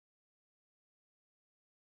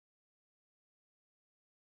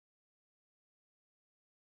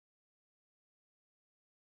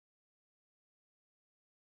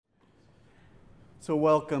So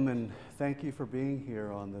welcome and thank you for being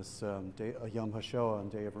here on this Yom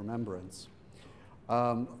HaShoah, Day of Remembrance.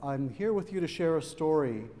 I'm here with you to share a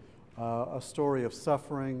story of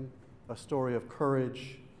suffering, a story of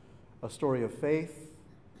courage, a story of faith,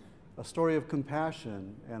 a story of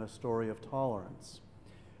compassion, and a story of tolerance.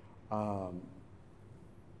 And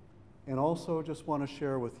also just want to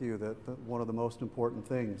share with you that one of the most important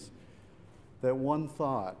things, that one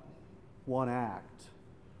thought, one act,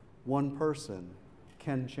 one person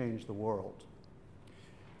can change the world.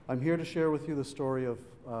 I'm here to share with you the story of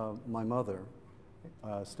my mother,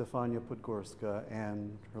 Stefania Podgorska,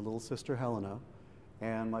 and her little sister Helena,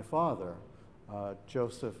 and my father,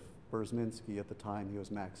 Joseph Burzminski. At the time, he was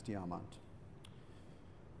Max Diamant.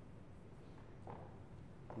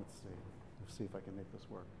 Let's see if I can make this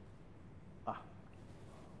work.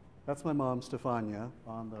 That's my mom, Stefania,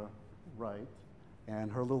 on the right,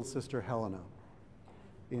 and her little sister Helena.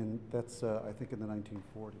 That's, I think, in the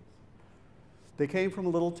 1940s. They came from a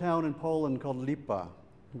little town in Poland called Lipa,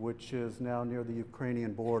 which is now near the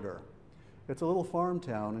Ukrainian border. It's a little farm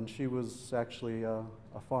town, and she was actually a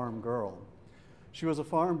farm girl. She was a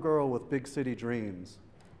farm girl with big city dreams.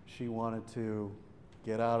 She wanted to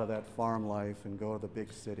get out of that farm life and go to the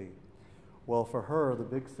big city. Well, for her, the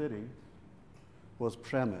big city was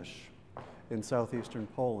Przemyśl in southeastern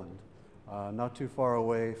Poland, not too far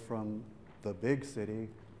away from the big city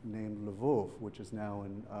named Lvov, which is now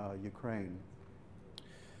in Ukraine.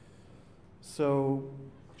 So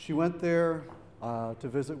she went there to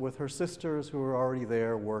visit with her sisters who were already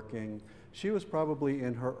there working. She was probably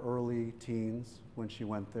in her early teens when she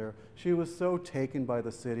went there. She was so taken by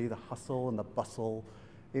the city, the hustle and the bustle.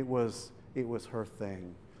 It was her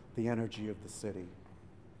thing, the energy of the city.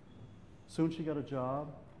 Soon she got a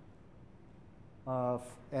job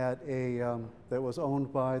at that was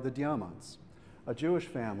owned by the Diamants, a Jewish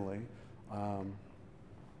family. Yep,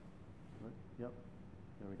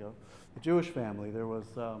 there we go. The Jewish family. There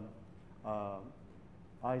was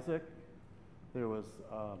Isaac, there was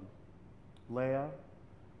Leah,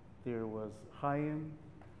 there was Chaim,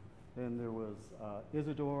 then there was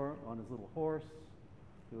Isidore on his little horse,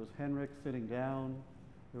 there was Henrik sitting down,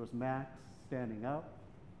 there was Max standing up,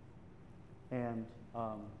 and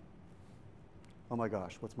oh my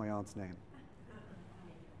gosh, what's my aunt's name?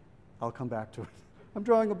 I'll come back to it. I'm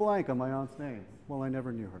drawing a blank on my aunt's name. Well, I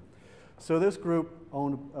never knew her. So this group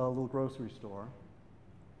owned a little grocery store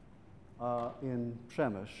in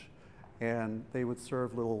Przemyśl, and they would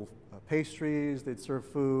serve little pastries, they'd serve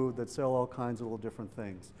food, they'd sell all kinds of little different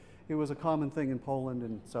things. It was a common thing in Poland,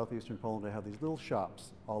 in southeastern Poland, to have these little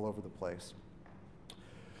shops all over the place.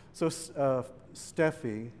 So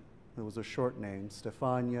Stefi, it was a short name,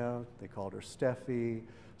 Stefania, they called her Stefi,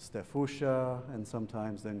 Stefusha, and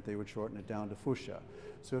sometimes then they would shorten it down to Fusha.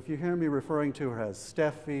 So if you hear me referring to her as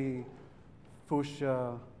Stefi,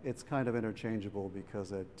 Fusha, it's kind of interchangeable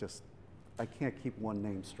because I can't keep one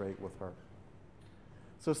name straight with her.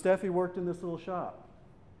 So Stefi worked in this little shop.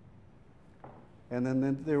 And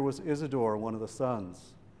then there was Isidore, one of the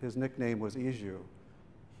sons. His nickname was Iju.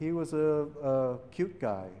 He was a cute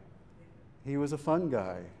guy. He was a fun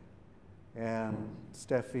guy. And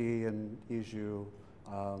Stefi and Iju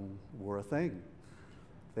were a thing.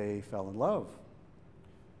 They fell in love.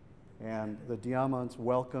 And the Diamants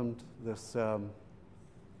welcomed this,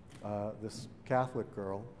 this Catholic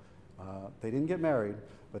girl. They didn't get married,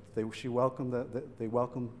 but they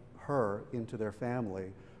welcomed her into their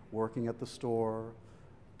family, working at the store,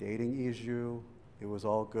 dating Iju. It was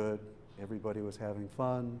all good. Everybody was having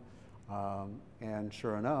fun. And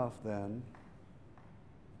sure enough, then,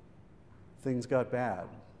 things got bad.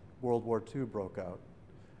 World War II broke out,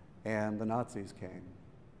 and the Nazis came.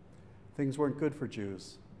 Things weren't good for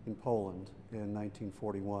Jews in Poland in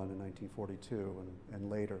 1941 and 1942 and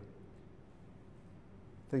later.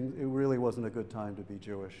 It really wasn't a good time to be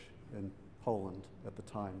Jewish in Poland at the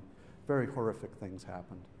time. Very horrific things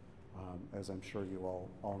happened, as I'm sure you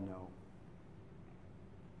all know.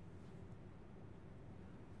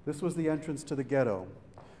 This was the entrance to the ghetto.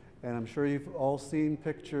 And I'm sure you've all seen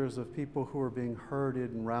pictures of people who were being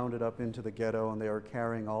herded and rounded up into the ghetto, and they were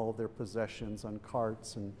carrying all of their possessions on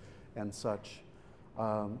carts and such.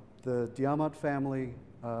 The Diamant family,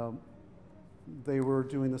 they were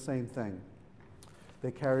doing the same thing.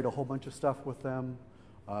 They carried a whole bunch of stuff with them.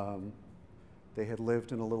 They had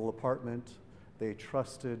lived in a little apartment. They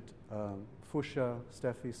trusted Fusha,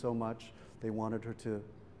 Stefi, so much, they wanted her to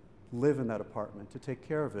live in that apartment, to take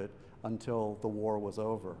care of it until the war was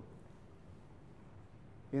over.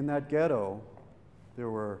 In that ghetto, there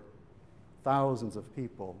were thousands of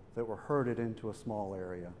people that were herded into a small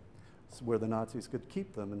area where the Nazis could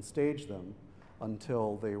keep them and stage them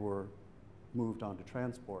until they were moved onto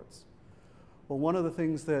transports. Well, one of the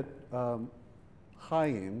things that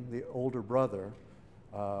Chaim, the older brother,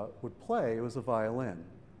 would play was a violin.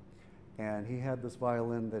 And he had this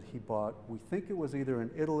violin that he bought, we think it was either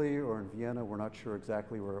in Italy or in Vienna, we're not sure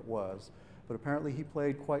exactly where it was, but apparently he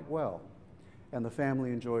played quite well, and the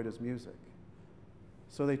family enjoyed his music.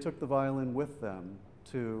 So they took the violin with them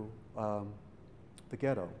to the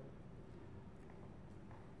ghetto.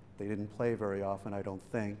 They didn't play very often, I don't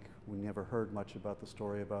think. We never heard much about the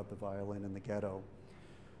story about the violin in the ghetto,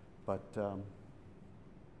 but the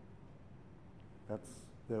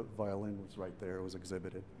violin was right there, it was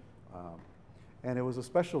exhibited. And it was a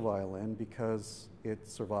special violin because it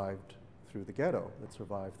survived through the ghetto, it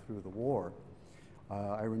survived through the war.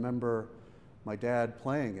 I remember my dad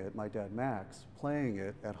playing it, my dad Max, playing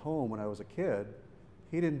it at home when I was a kid.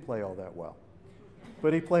 He didn't play all that well,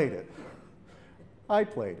 but he played it. I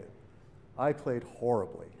played it. I played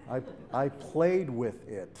horribly. I played with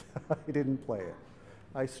it. I didn't play it.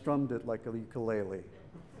 I strummed it like a ukulele.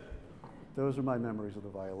 Those are my memories of the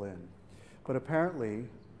violin. But apparently,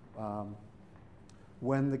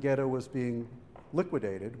 when the ghetto was being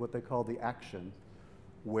liquidated, what they called the action,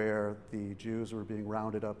 where the Jews were being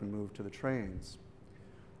rounded up and moved to the trains,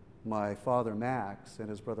 my father Max and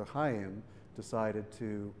his brother Chaim decided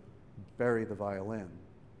to bury the violin.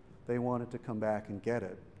 They wanted to come back and get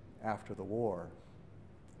it after the war.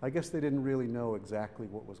 I guess they didn't really know exactly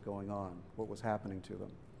what was going on, what was happening to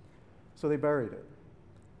them. So they buried it.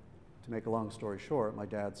 To make a long story short, my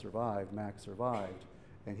dad survived, Max survived,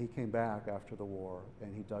 and he came back after the war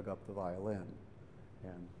and he dug up the violin,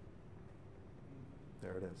 and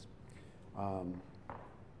there it is.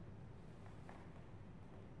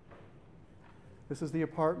 This is the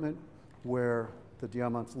apartment where the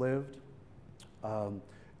Diamants lived, and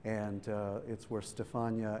it's where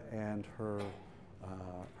Stefania and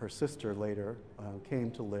her sister later came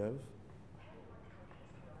to live.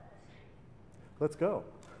 Let's go.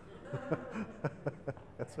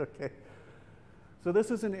 That's okay. So this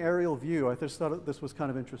is an aerial view. I just thought this was kind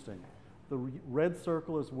of interesting. The red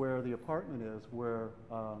circle is where the apartment is, where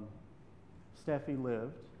Stefi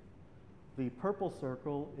lived. The purple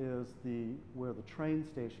circle is where the train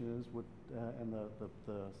station is, and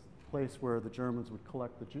the place where the Germans would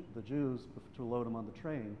collect the Jews to load them on the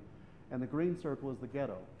train. And the green circle is the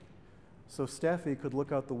ghetto. So Stefi could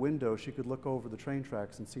look out the window, she could look over the train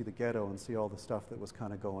tracks and see the ghetto and see all the stuff that was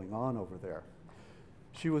kind of going on over there.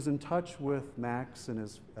 She was in touch with Max and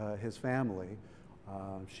his family.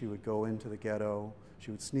 She would go into the ghetto,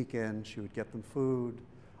 she would sneak in, she would get them food.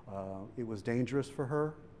 It was dangerous for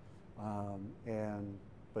her,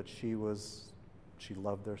 but she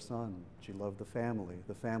loved their son, she loved the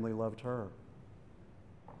family loved her.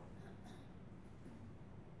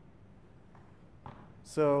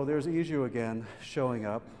 So there's Iju again showing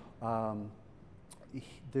up.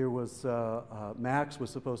 Max was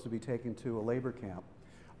supposed to be taken to a labor camp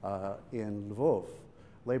in Lvov,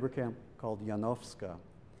 labor camp called Janovska,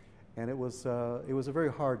 and it was a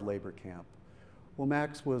very hard labor camp. Well,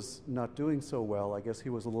 Max was not doing so well. I guess he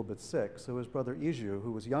was a little bit sick, so his brother Iju,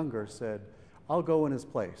 who was younger, said, "I'll go in his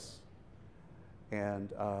place."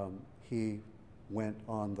 And he went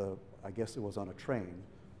on I guess it was on a train,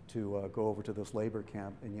 to go over to this labor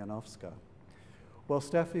camp in Janovska. Well,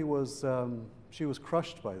 Stefi she was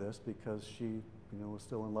crushed by this because she, was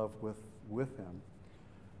still in love with him.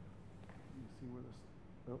 Let me see where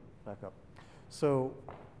this, back up. So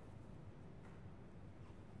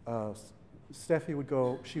Stefi would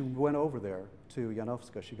go, she went over there to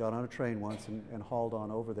Janovska. She got on a train once and hauled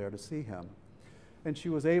on over there to see him. And she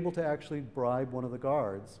was able to actually bribe one of the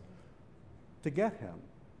guards to get him.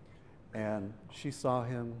 And she saw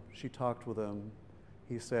him, she talked with him.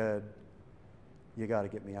 He said, "You got to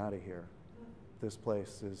get me out of here. This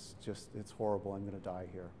place is it's horrible. I'm going to die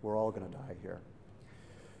here. We're all going to die here."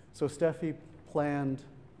 So Stefi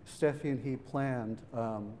and he planned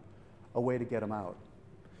a way to get him out.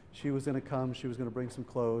 She was going to come, she was going to bring some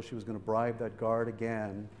clothes, she was going to bribe that guard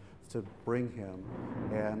again to bring him,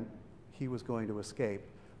 and he was going to escape.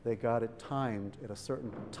 They got it timed at a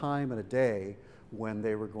certain time and a day when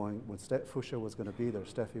Fusha was going to be there,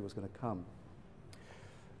 Stefi was going to come.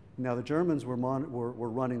 Now the Germans were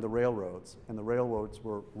running the railroads, and the railroads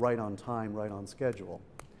were right on time, right on schedule.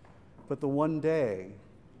 But the one day,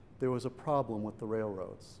 there was a problem with the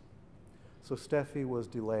railroads. So Stefi was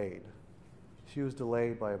delayed. She was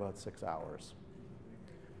delayed by about 6 hours.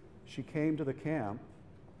 She came to the camp,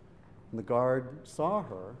 and the guard saw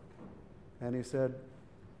her, and he said,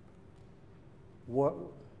 "What?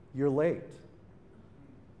 You're late.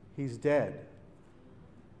 He's dead."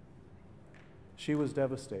 She was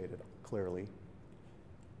devastated, clearly.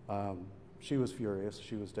 She was furious.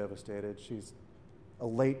 She was devastated. A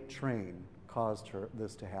late train caused her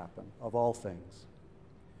this to happen, of all things.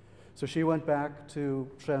 So she went back to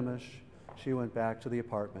Przemyśl. She went back to the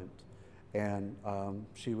apartment, and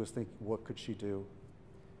she was thinking, what could she do?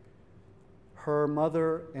 Her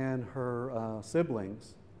mother and her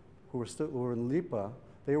siblings, who were in Lipa,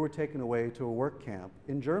 they were taken away to a work camp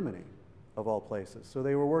in Germany, of all places. So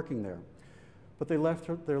they were working there. But they left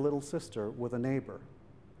their little sister with a neighbor,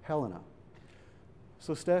 Helena.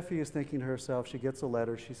 So Stefi is thinking to herself, she gets a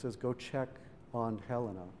letter, she says, go check on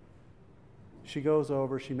Helena. She goes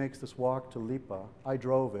over, she makes this walk to Lipa. I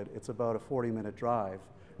drove it, it's about a 40-minute drive.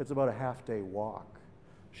 It's about a half-day walk.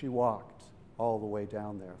 She walked all the way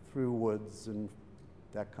down there, through woods and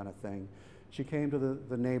that kind of thing. She came to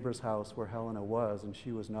the neighbor's house where Helena was, and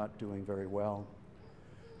she was not doing very well.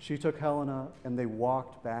 She took Helena, and they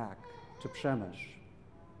walked back to Przemyśl.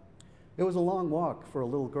 It was a long walk for a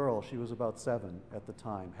little girl. She was about 7 at the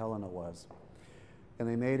time, Helena was. And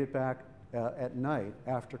they made it back at night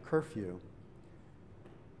after curfew.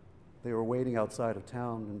 They were waiting outside of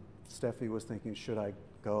town, and Stefi was thinking, should I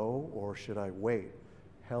go or should I wait?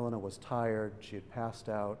 Helena was tired. She had passed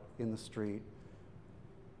out in the street.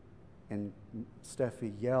 And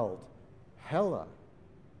Stefi yelled, Hella!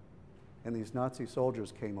 And these Nazi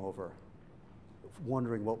soldiers came over,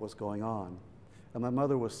 wondering what was going on. And my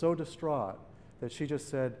mother was so distraught that she just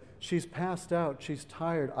said, she's passed out, she's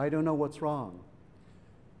tired, I don't know what's wrong.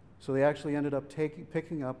 So they actually ended up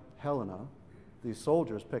picking up Helena. These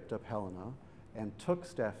soldiers picked up Helena and took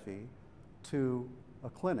Stefi to a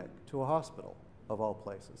clinic, to a hospital, of all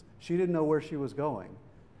places. She didn't know where she was going,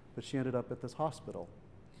 but she ended up at this hospital.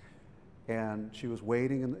 And she was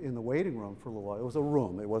waiting in the waiting room for a little while. It was a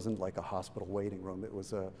room. It wasn't like a hospital waiting room. It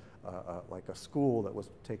was like a school that was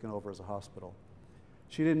taken over as a hospital.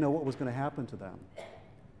 She didn't know what was going to happen to them.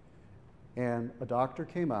 And a doctor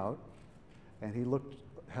came out, and he looked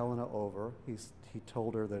Helena over. He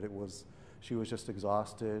told her that she was just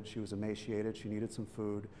exhausted, she was emaciated, she needed some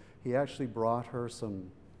food. He actually brought her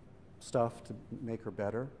some stuff to make her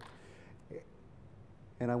better.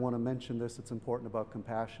 And I want to mention this, it's important about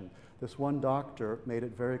compassion. This one doctor made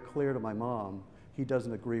it very clear to my mom, he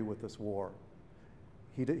doesn't agree with this war.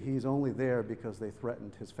 He's only there because they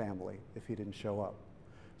threatened his family if he didn't show up.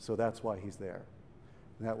 So that's why he's there.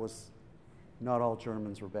 And that was, not all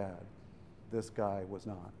Germans were bad. This guy was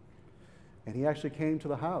not. And he actually came to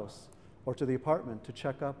the house or to the apartment to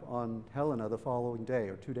check up on Helena the following day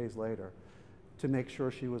or 2 days later to make sure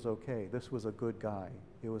she was okay. This was a good guy.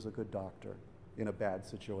 He was a good doctor in a bad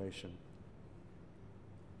situation.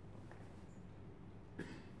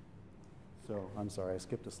 So, I'm sorry, I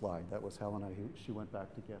skipped a slide. That was Helena. She went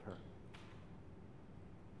back to get her.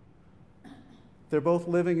 They're both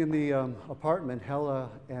living in the apartment, Hella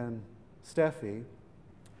and Stefi.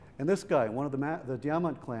 And this guy, one of the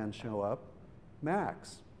Diamant clan, show up,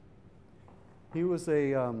 Max. He was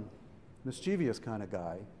a mischievous kind of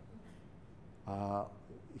guy.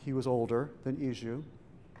 He was older than Iju.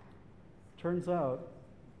 Turns out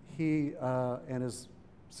he and his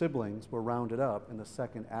siblings were rounded up in the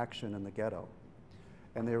second action in the ghetto,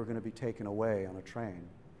 and they were going to be taken away on a train.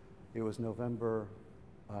 It was November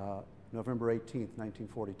 18th,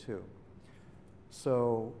 1942.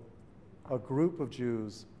 So a group of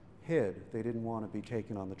Jews hid. They didn't want to be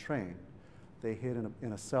taken on the train. They hid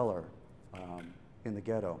in a cellar in the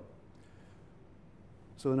ghetto.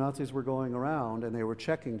 So the Nazis were going around and they were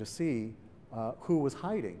checking to see who was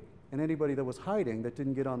hiding. And anybody that was hiding that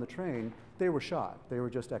didn't get on the train, they were shot. They were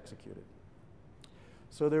just executed.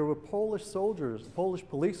 So there were Polish soldiers, Polish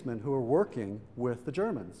policemen who were working with the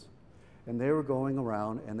Germans. And they were going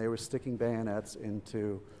around and they were sticking bayonets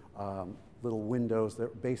into little windows,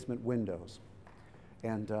 basement windows.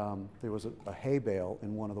 And there was a hay bale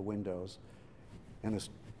in one of the windows. And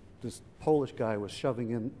this Polish guy was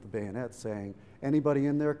shoving in the bayonet saying, anybody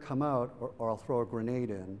in there, come out or I'll throw a grenade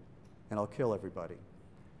in and I'll kill everybody.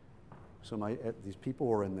 So these people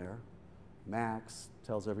were in there. Max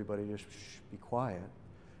tells everybody to shh, be quiet.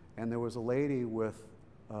 And there was a lady with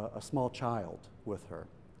a small child with her.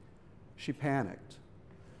 She panicked.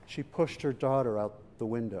 She pushed her daughter out the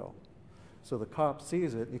window. So the cop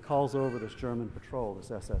sees it, and he calls over this German patrol,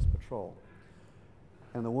 this SS patrol.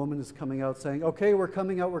 And the woman is coming out saying, okay, we're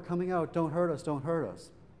coming out, don't hurt us, don't hurt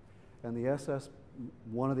us. And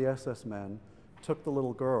one of the SS men took the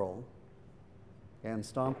little girl and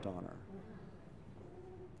stomped on her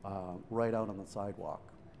right out on the sidewalk.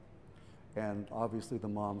 And obviously the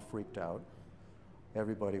mom freaked out.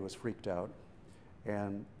 Everybody was freaked out.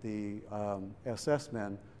 And the SS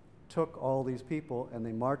men took all these people and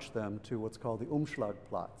they marched them to what's called the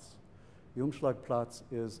Umschlagplatz. The Umschlagplatz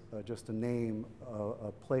is just a name,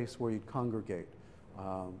 a place where you'd congregate.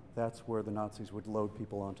 That's where the Nazis would load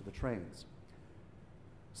people onto the trains.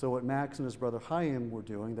 So what Max and his brother Chaim were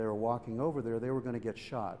doing, they were walking over there, they were going to get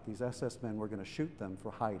shot. These SS men were going to shoot them for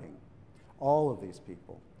hiding, all of these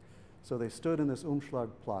people. So they stood in this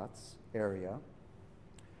Umschlagplatz area,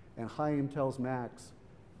 and Chaim tells Max,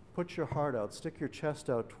 put your heart out, stick your chest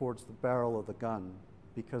out towards the barrel of the gun,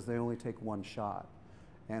 because they only take one shot.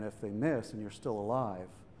 And if they miss and you're still alive,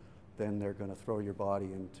 then they're going to throw your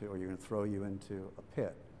body into, or you're going to throw you into a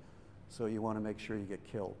pit. So you want to make sure you get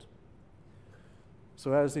killed.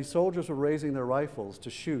 So as these soldiers were raising their rifles to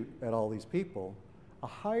shoot at all these people, a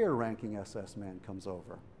higher ranking SS man comes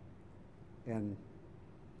over. And,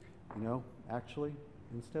 you know, actually,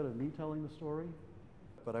 instead of me telling the story,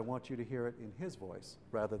 but I want you to hear it in his voice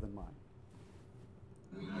rather than mine.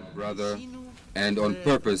 Brother, and on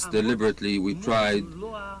purpose, deliberately, we tried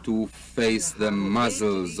to face the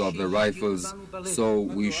muzzles of the rifles so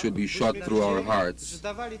we should be shot through our hearts.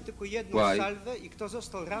 Why?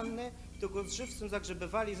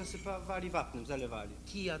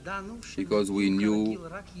 Because we knew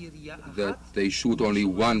that they shoot only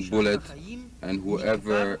one bullet, and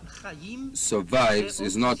whoever survives,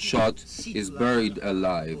 is not shot, is buried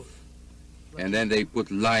alive. And then they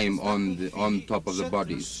put lime on top of the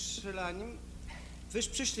bodies.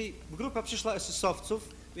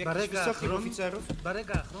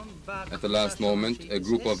 At the last moment, a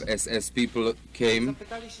group of SS people came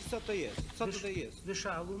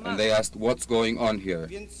and they asked, what's going on here?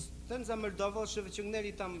 Ten zameldował, że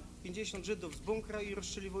wyciągnęli tam 50 Żydów z bunkra I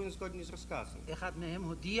rozstrzeliwują zgodnie z rozkazem.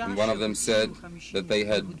 And one of them said that they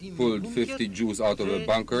had pulled 50 Jews out of a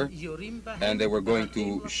bunker and they were going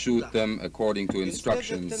to shoot them according to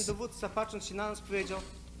instructions. Ten dowódca, patrząc się na nas, powiedział,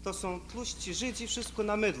 to są tłuści Żydzi, wszystko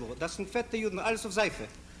na mydło. Das sind fette Juden, alles auf Seife.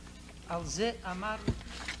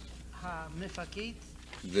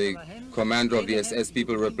 The commander of the SS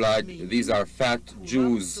people replied, these are fat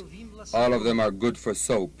Jews, all of them are good for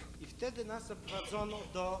soap. Wtedy nas zaprowadzono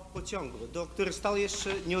do pociągu, który stał jeszcze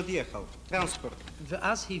nie odjechał, transport.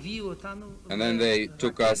 And then they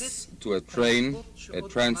took us to a train, a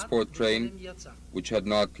transport train, which had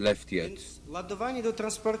not left yet. Ładowanie do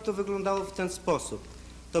transportu wyglądało w ten sposób.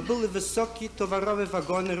 To były wysokie towarowe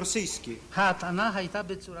wagony rosyjskie.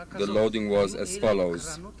 The loading was as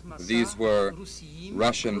follows. These were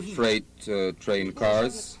Russian freight train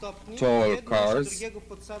cars, tall cars.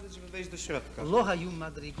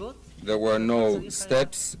 There were no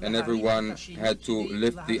steps, and everyone had to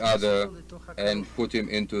lift the other and put him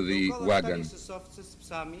into the wagon.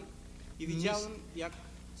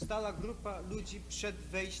 Stała grupa ludzi przed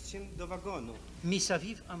wejściem do wagonu.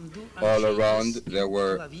 All around there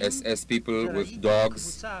were SS people with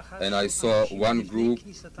dogs, and I saw one group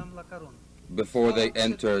before they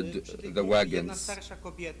entered the wagons. Starsza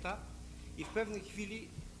kobieta I w pewnej chwili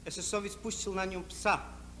SS-owiec puścił na nią psa.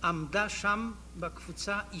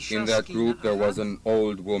 In that group there was an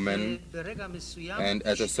old woman, and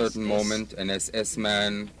at a certain moment an SS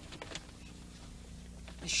man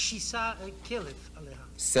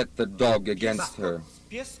set the dog against her.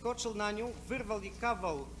 Pies skoczył na nią, wyrwał jej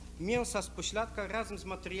kawał mięsa z pośladka razem z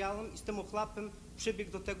materiałem I z tym ochlapem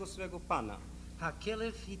przybiegł do tego swego pana.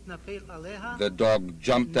 The dog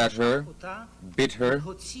jumped at her, bit her,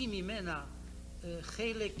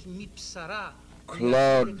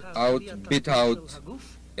 clawed out, bit out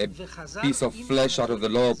a piece of flesh out of the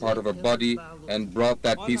lower part of her body and brought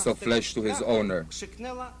that piece of flesh to his owner.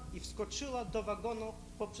 Krzyknęła I wskoczyła do wagonu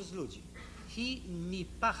poprzez ludzi.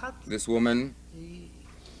 This woman,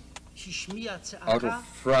 out of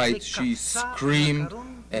fright, she screamed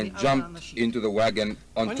and jumped into the wagon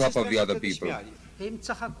on top of the other people.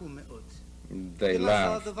 They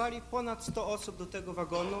laughed. Załadowali ponad 100 osób do tego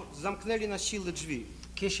wagonu, zamknęli na siłę drzwi.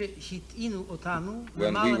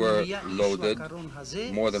 When we were loaded,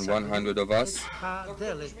 more than 100 of us,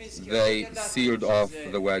 they sealed off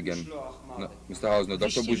the wagon. No, Mr. Hausner,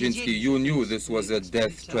 Dr. Burzminski, you knew this was a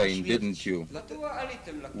death train, didn't you?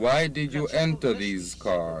 Why did you enter these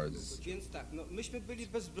cars? Więc tak, no, myśmy byli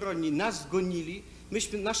bezbronni, nas gonili,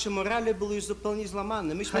 nasze morale były już zupełnie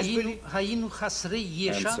złamane. Myśmy byli...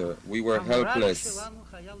 Answer, we were helpless.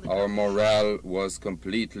 Our morale was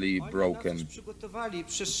completely broken. Oni nas przygotowali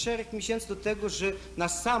przez szereg miesięcy do tego, że na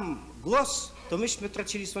sam głos to myśmy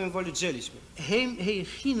tracili swoją wolę, drzeliśmy.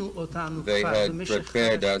 They had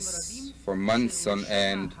prepared us for months on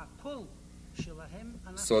end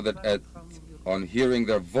so that on hearing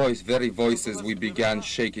their very voices we began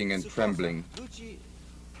shaking and trembling.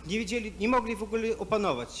 nie mogli w ogóle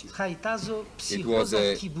opanować. It was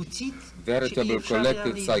a veritable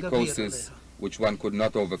collective psychosis which one could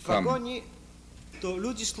not W overcome. wagonie to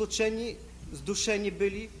ludzie stłoczeni, zduszeni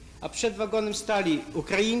byli, a przed wagonem stali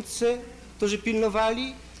Ukraińcy, którzy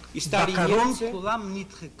pilnowali, i stali Niemcy.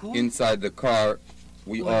 Inside the car,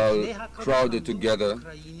 we all crowded together,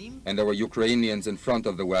 and there were Ukrainians in front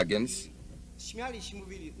of the wagons. Śmiali się,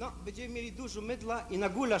 mówili, no, będziemy mieli dużo mydla i na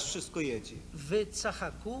gulasz wszystko jedzie.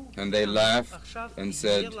 And they laughed and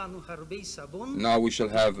said, now we shall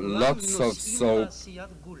have lots of soap.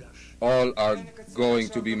 All are going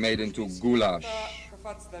to be made into goulash.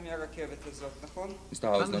 Mr.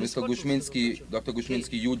 Hausner, Mr. Burzminski, Dr.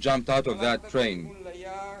 Burzminski, you jumped out of that train.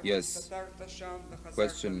 Yes.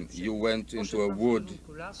 Question, you went into a wood,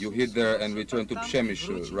 you hid there and returned to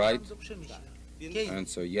Przemysl, right?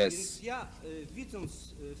 Answer, yes.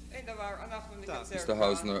 Mr.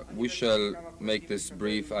 Hausner, we shall make this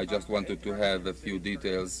brief. I just wanted to have a few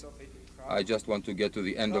details. I just want to get to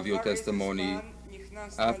the end of your testimony.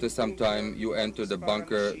 After some time, you entered the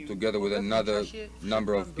bunker together with another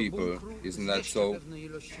number of people. Isn't that so?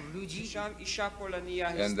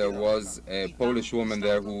 And there was a Polish woman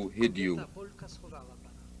there who hid you.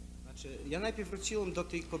 Ja najpierw wróciłem do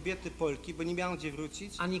tej kobiety Polki, bo nie miałem gdzie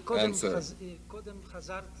wrócić. Answer.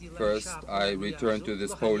 First, I returned to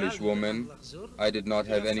this Polish woman. I did not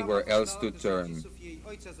have anywhere else to turn. Jej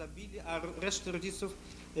ojca zabili, a resztę rodziców,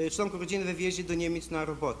 członków rodziny wywieźli do Niemiec na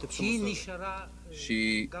roboty przymusowe.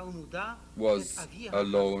 She was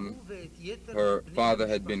alone. Her father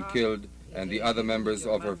had been killed, and the other members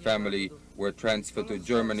of her family were transferred to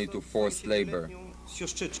Germany to forced labor.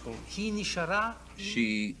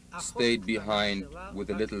 She stayed behind with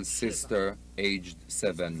a little sister aged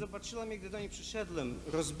 7. Zobaczyłam, gdy do niej przyszedłem,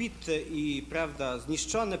 rozbity i, prawda,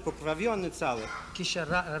 zniszczony, poprawiony cały.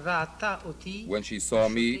 When she saw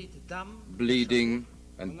me bleeding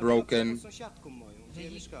and broken,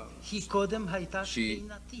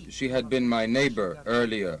 she had been my neighbor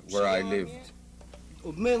earlier where I lived.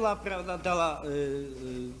 Umyła, prawda, dała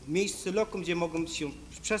miejsce lokum, gdzie mogłem się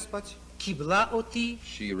przespać.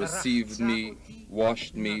 She received me,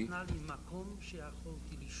 washed me,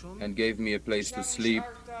 and gave me a place to sleep,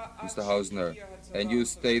 Mr. Hausner. And you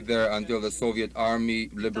stayed there until the Soviet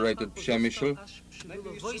army liberated Przemysl?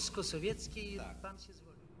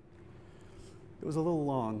 It was a little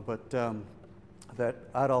long, but that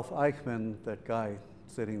Adolf Eichmann, that guy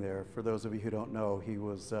sitting there, for those of you who don't know, he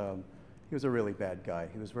was a really bad guy.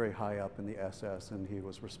 He was very high up in the SS, and he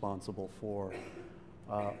was responsible for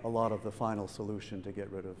a lot of the final solution to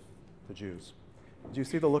get rid of the Jews. Did you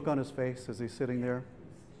see the look on his face as he's sitting there?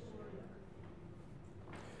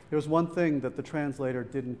 There was one thing that the translator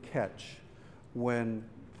didn't catch when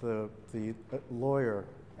the lawyer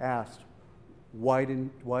asked, why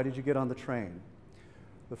did you get on the train?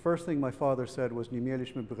 The first thing my father said was, nie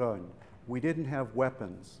mieliśmy broń. We didn't have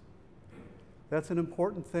weapons. That's an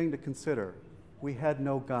important thing to consider. We had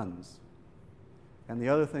no guns. And the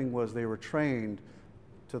other thing was they were trained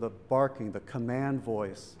to the barking, the command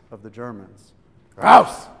voice of the Germans.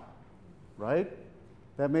 Raus! Right?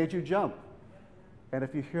 That made you jump. And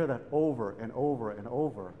if you hear that over and over and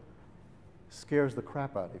over, it scares the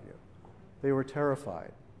crap out of you. They were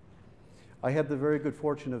terrified. I had the very good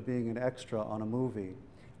fortune of being an extra on a movie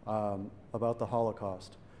about the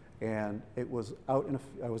Holocaust. And it was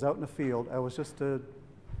I was out in a field. I was just a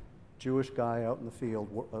Jewish guy out in the field,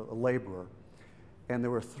 a laborer. And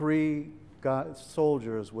there were 3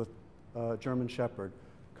 soldiers with a German Shepherd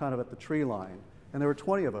kind of at the tree line. And there were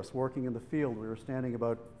 20 of us working in the field. We were standing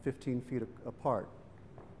about 15 feet apart.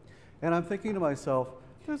 And I'm thinking to myself,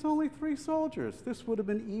 there's only 3 soldiers. This would have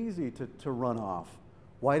been easy to run off.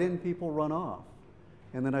 Why didn't people run off?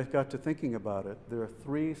 And then I got to thinking about it. There are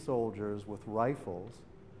 3 soldiers with rifles.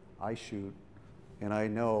 I shoot, and I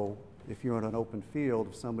know if you're in an open field,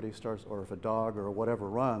 if somebody starts, or if a dog or whatever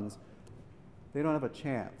runs, they don't have a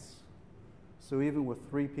chance. So even with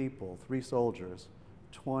 3 people, 3 soldiers,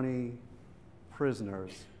 20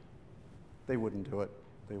 prisoners, they wouldn't do it.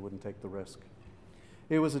 They wouldn't take the risk.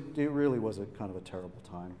 It really was a kind of a terrible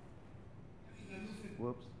time.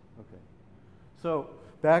 Whoops, okay. So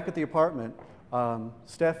back at the apartment,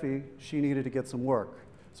 Stefi, she needed to get some work.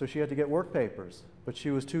 So she had to get work papers, but she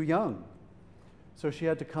was too young. So she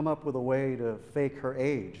had to come up with a way to fake her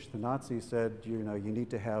age. The Nazis said, you know, you need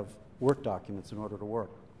to have work documents in order to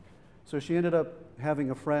work. So she ended up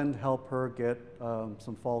having a friend help her get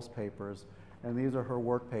some false papers, and these are her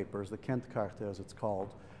work papers, the Kentkarte as it's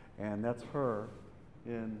called, and that's her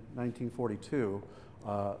in 1942.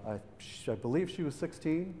 I believe she was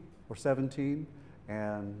 16 or 17,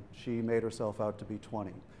 and she made herself out to be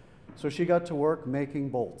 20. So she got to work making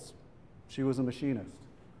bolts. She was a machinist,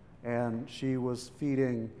 and she was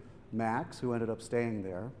feeding Max, who ended up staying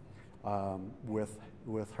there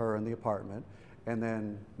with her in the apartment, and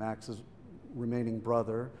then Max's remaining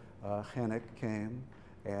brother, Henrik, came,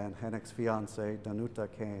 and Henrik's fiance, Danuta,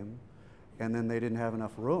 came, and then they didn't have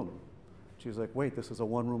enough room. She was like, wait, this is a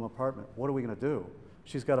one-room apartment. What are we going to do?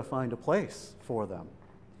 She's got to find a place for them.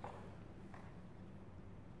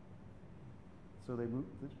 So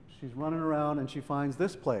she's running around, and she finds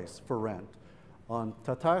this place for rent on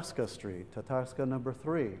Tatarska Street, Tatarska number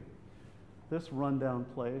 3. This rundown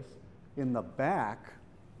place. In the back,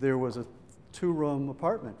 there was a 2-room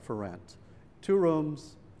apartment for rent. 2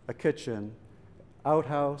 rooms, a kitchen,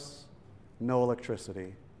 outhouse, no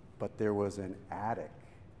electricity, but there was an attic.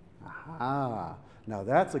 Aha! Now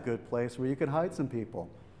that's a good place where you could hide some people.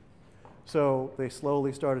 So they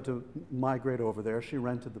slowly started to migrate over there. She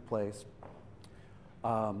rented the place.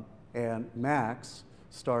 And Max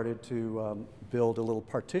started to build a little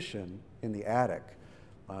partition in the attic.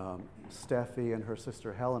 Stefi and her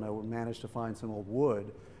sister Helena managed to find some old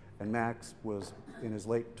wood, and Max was in his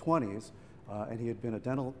late 20s, and he had been a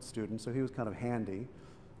dental student, so he was kind of handy.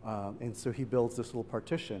 And so he builds this little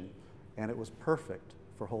partition, and it was perfect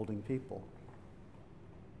for holding people.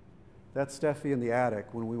 That's Stefi in the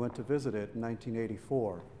attic when we went to visit it in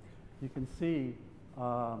 1984. You can see,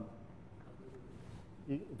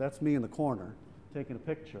 that's me in the corner taking a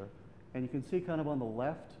picture, and you can see kind of on the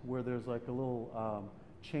left where there's like a little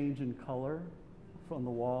change in color from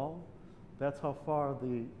the wall. That's how far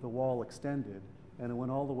the wall extended, and it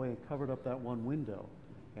went all the way and covered up that one window.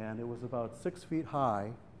 And it was about 6 feet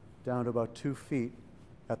high, down to about 2 feet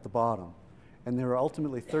at the bottom. And there were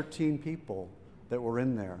ultimately 13 people that were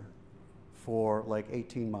in there for like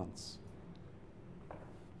 18 months.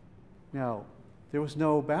 Now, there was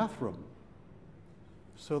no bathroom,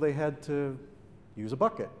 so they had to use a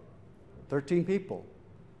bucket. 13 people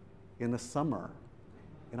in the summer,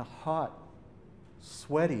 in a hot,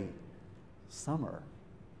 sweaty summer.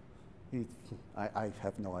 I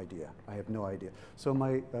have no idea. I have no idea. So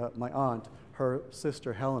my aunt, her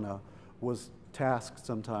sister Helena, was tasked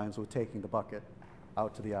sometimes with taking the bucket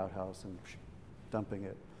out to the outhouse and dumping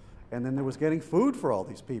it. And then there was getting food for all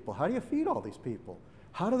these people. How do you feed all these people?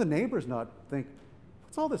 How do the neighbors not think,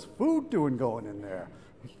 what's all this food doing going in there?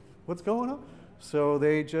 What's going on? So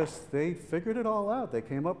they figured it all out. They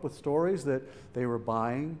came up with stories that they were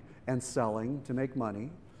buying and selling to make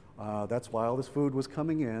money. That's why all this food was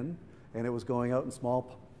coming in, and it was going out in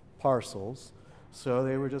small parcels. So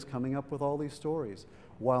they were just coming up with all these stories.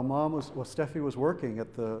 While Stefi was working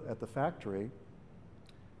at the factory,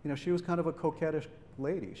 you know, she was kind of a coquettish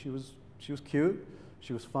lady. She was cute,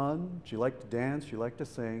 she was fun, she liked to dance, she liked to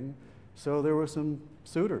sing. So there were some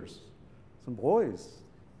suitors, some boys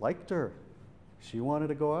liked her. She wanted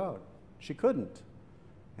to go out. She couldn't.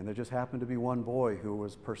 And there just happened to be one boy who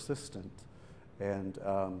was persistent. And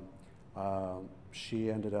she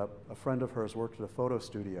ended up, a friend of hers worked at a photo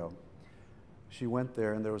studio. She went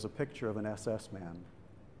there, and there was a picture of an SS man,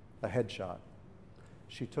 a headshot.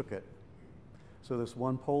 She took it. So this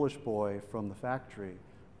one Polish boy from the factory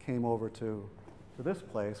came over to this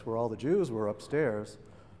place where all the Jews were upstairs,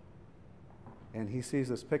 and he sees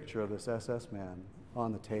this picture of this SS man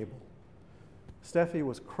on the table. Stefi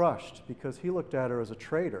was crushed because he looked at her as a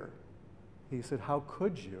traitor. He said, "How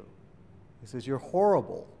could you?" He says, "You're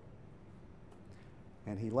horrible."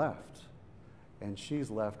 And he left. And she's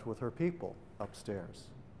left with her people upstairs.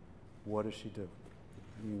 What does she do?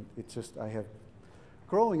 I mean, it's just,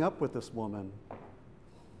 growing up with this woman,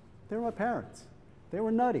 they were my parents. They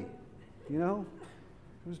were nutty, you know?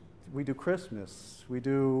 We do Christmas. We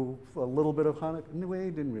do a little bit of Hanukkah. No, he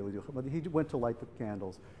didn't really do, but he went to light the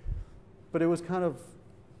candles. But it was kind of,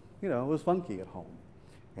 you know, it was funky at home.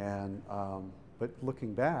 And, but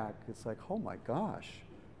looking back, it's like, oh my gosh,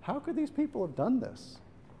 how could these people have done this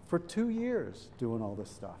for 2 years, doing all this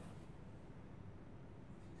stuff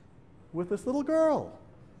with this little girl?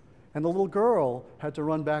 And the little girl had to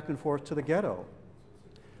run back and forth to the ghetto.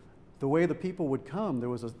 The way the people would come, there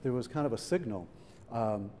was kind of a signal.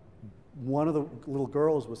 One of the little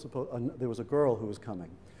girls was there was a girl who was coming.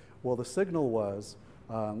 Well, the signal was,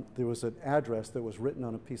 there was an address that was written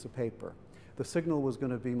on a piece of paper. The signal was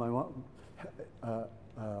going to be my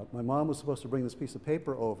mom was supposed to bring this piece of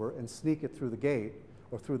paper over and sneak it through the gate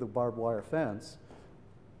or through the barbed wire fence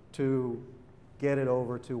to get it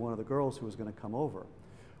over to one of the girls who was going to come over.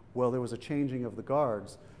 Well, there was a changing of the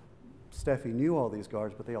guards. Stefi knew all these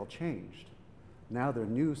guards, but they all changed. Now they're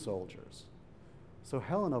new soldiers. So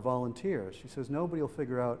Helena volunteers. She says, nobody will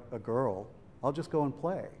figure out a girl I'll just go and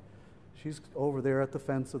play. She's over there at the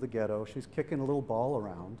fence of the ghetto. She's kicking a little ball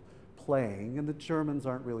around, playing, and the Germans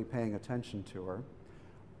aren't really paying attention to her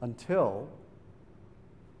until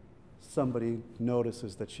somebody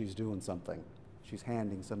notices that she's doing something. She's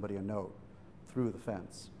handing somebody a note through the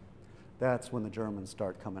fence. That's when the Germans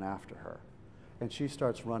start coming after her. And she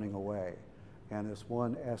starts running away. And this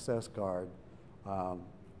one SS guard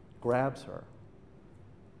grabs her.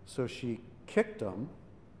 So she kicked him,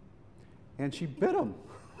 and she bit him.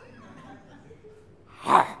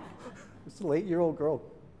 This little 8-year-old girl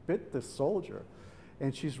bit this soldier.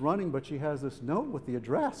 And she's running, but she has this note with the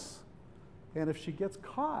address. And if she gets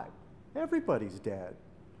caught, everybody's dead.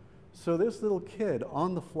 So this little kid,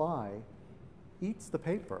 on the fly, eats the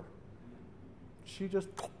paper. She just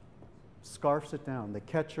scarfs it down. They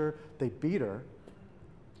catch her, they beat her,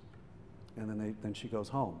 and then she goes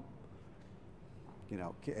home. You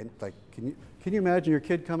know, and like, can you imagine your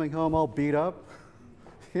kid coming home all beat up?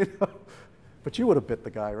 You know, but you would have bit the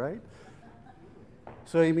guy, right?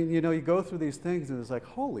 So I mean, you know, you go through these things, and it's like,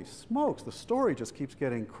 holy smokes, the story just keeps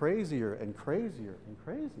getting crazier and crazier and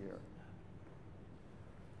crazier.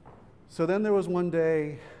 So then there was one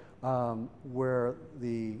day where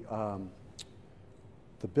the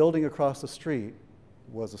building across the street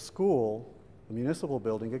was a school, a municipal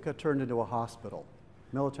building. It got turned into a hospital,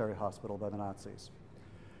 military hospital by the Nazis.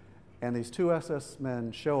 And these two SS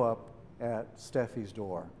men show up at Stefi's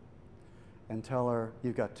door and tell her,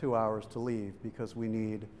 you've got 2 hours to leave because we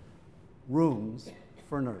need rooms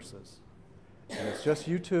for nurses. And it's just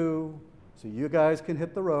you two, so you guys can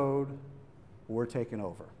hit the road. We're taking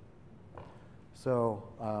over. So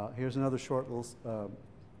here's another short little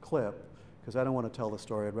clip, because I don't want to tell the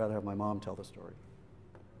story. I'd rather have my mom tell the story.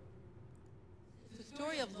 It's a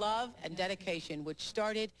story of love and dedication which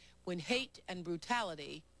started when hate and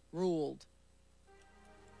brutality ruled.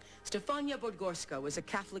 Stefania Podgorska was a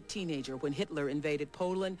Catholic teenager when Hitler invaded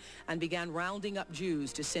Poland and began rounding up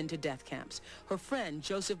Jews to send to death camps. Her friend,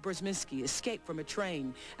 Joseph Burzminski, escaped from a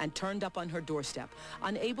train and turned up on her doorstep.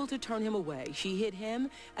 Unable to turn him away, she hid him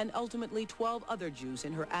and ultimately 12 other Jews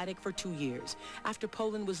in her attic for 2 years. After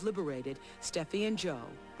Poland was liberated, Stefi and Joe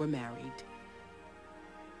were married.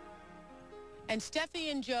 And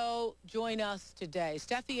Stefi and Joe join us today.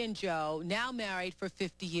 Stefi and Joe, now married for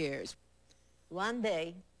 50 years. One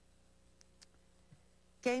day,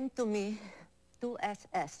 came to me 2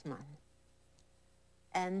 SS men,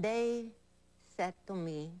 and they said to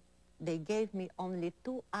me, they gave me only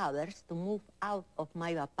 2 hours to move out of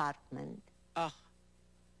my apartment.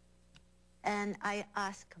 And I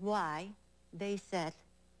asked why. They said,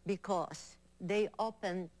 because they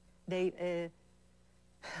opened the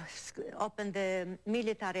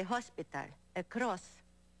military hospital across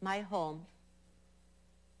my home,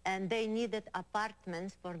 and they needed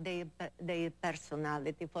apartments for their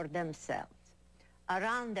personality, for themselves.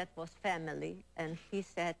 Around that was family, and he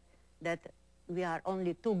said that we are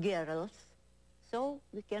only 2 girls, so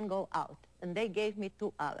we can go out. And they gave me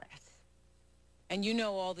 2 hours. And you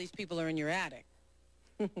know all these people are in your attic.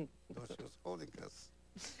 No, she was holding us.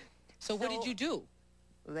 So what did you do?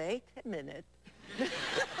 Wait a minute.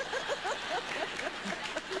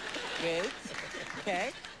 Wait.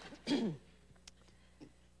 Okay.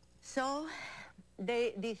 So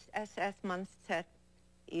these SS men said,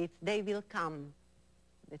 if they will come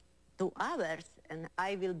with 2 hours and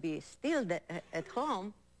I will be still at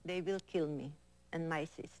home, they will kill me and my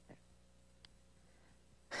sister.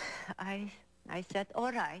 I said,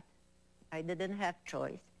 all right. I didn't have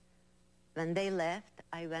choice. When they left,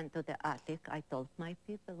 I went to the attic. I told my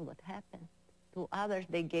people what happened. 2 hours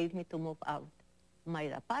they gave me to move out my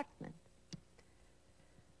apartment.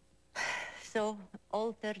 So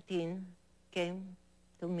all 13 came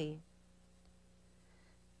to me,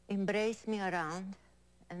 embraced me around,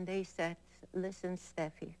 and they said, listen,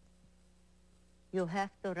 Stefi, you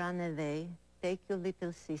have to run away. Take your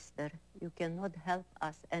little sister. You cannot help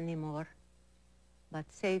us anymore, but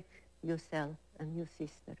save yourself and your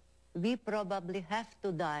sister. We probably have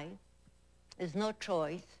to die. There's no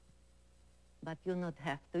choice, but you not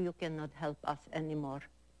have to. You cannot help us anymore.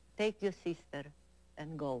 Take your sister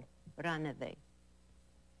and go. Run away.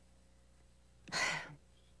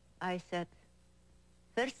 I said,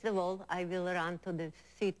 first of all, I will run to the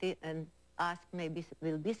city and ask maybe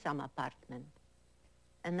will be some apartment.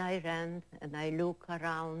 And I ran and I look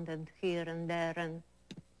around and here and there, and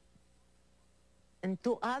in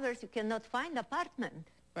 2 hours you cannot find apartment.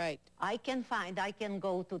 Right. I can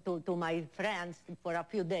go to my friends for a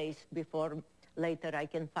few days before later I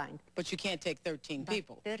can find. But you can't take 13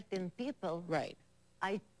 people. 13 people. Right.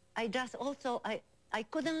 I just also, I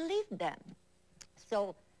couldn't leave them.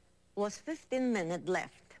 So was 15 minutes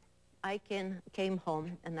left. I came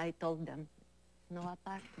home and I told them, no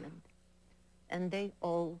apartment. And they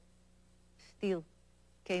all still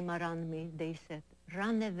came around me. They said,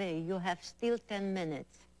 run away, you have still 10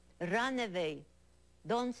 minutes. Run away,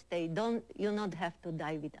 don't stay, you not have to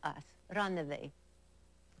die with us, run away.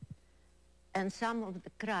 And some of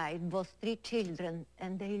the cried was 3 children,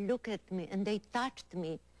 and they look at me, and they touched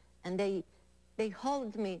me, and they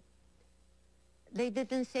hold me. They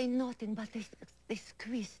didn't say nothing, but they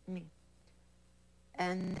squeezed me.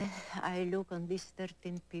 And I look on these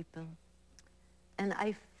 13 people, and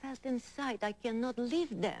I felt inside I cannot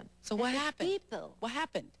leave them. So what happened? People. What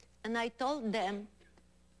happened? And I told them,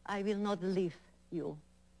 I will not leave you.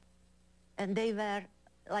 And they were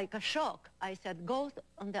like a shock. I said, go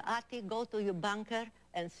on the attic, go to your bunker,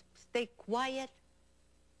 and stay quiet.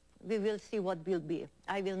 We will see what will be.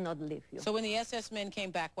 I will not leave you. So when the SS men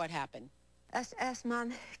came back, what happened? SS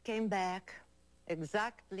man came back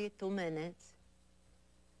exactly 2 minutes,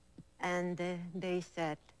 and they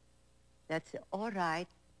said, that's all right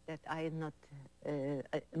that I am not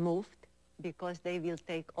moved, because they will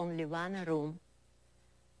take only 1 room,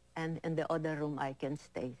 and in the other room I can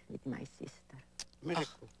stay with my sister. Miracle.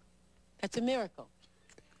 Oh, that's a miracle.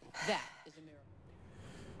 That is a miracle.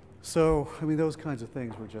 So, I mean, those kinds of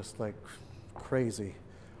things were just like crazy.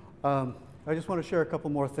 I just want to share a couple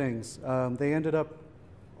more things. They ended up,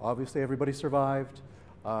 obviously everybody survived.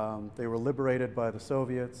 They were liberated by the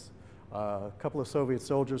Soviets. A couple of Soviet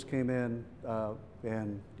soldiers came in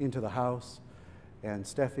and into the house, and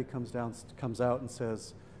Stefi comes out and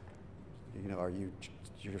says, you know,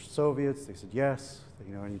 you're Soviets? They said, yes.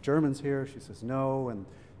 You know, any Germans here? She says, no. And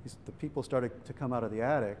the people started to come out of the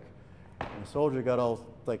attic, and the soldier got all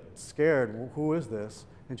like scared. Who is this?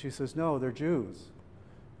 And she says, no, they're Jews.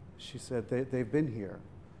 She said, they've been here.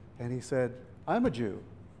 And he said, I'm a Jew.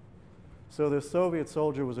 So the Soviet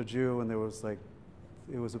soldier was a Jew, and there was like,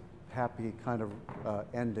 it was a happy kind of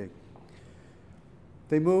ending.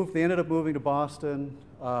 They ended up moving to Boston.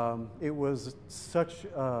 It was such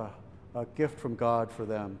a gift from God for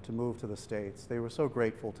them to move to the States. They were so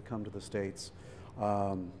grateful to come to the States.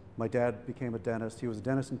 My dad became a dentist. He was a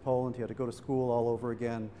dentist in Poland. He had to go to school all over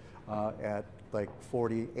again. At like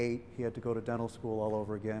 48, he had to go to dental school all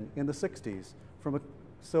over again in the 60s, from a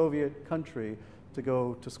Soviet country to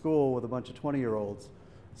go to school with a bunch of 20-year-olds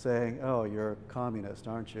saying, oh, you're a communist,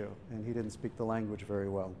 aren't you? And he didn't speak the language very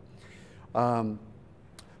well.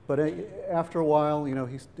 But after a while, you know,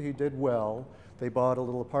 he did well. They bought a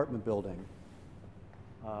little apartment building.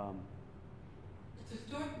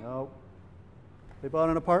 No. They bought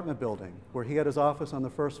an apartment building where he had his office on the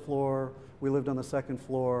first floor. We lived on the second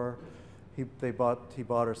floor. He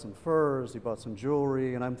bought her some furs. He bought some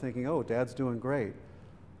jewelry. And I'm thinking, oh, Dad's doing great.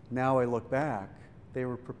 Now I look back. They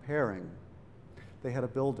were preparing. They had a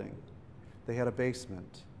building. They had a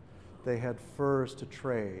basement. They had furs to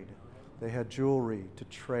trade. They had jewelry to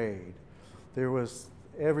trade. There was,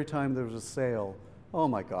 every time there was a sale, oh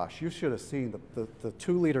my gosh, you should have seen the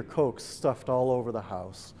 2-liter Cokes stuffed all over the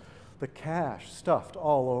house. The cash stuffed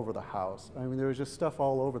all over the house. I mean, there was just stuff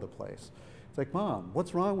all over the place. It's like, Mom,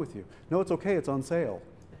 what's wrong with you? No, it's okay, it's on sale.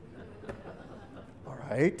 All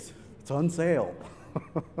right, it's on sale.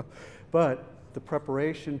 But the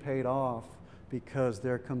preparation paid off because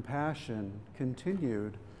their compassion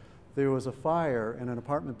continued. There was a fire in an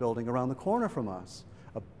apartment building around the corner from us,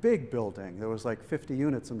 a big building. There was like 50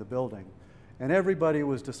 units in the building. And everybody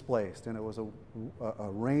was displaced, and it was a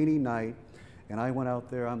rainy night. And I went out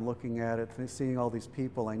there, I'm looking at it, seeing all these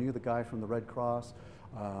people. I knew the guy from the Red Cross.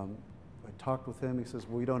 I talked with him. He says,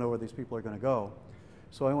 well, we don't know where these people are going to go.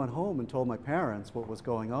 So I went home and told my parents what was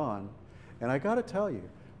going on. And I got to tell you,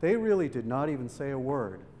 they really did not even say a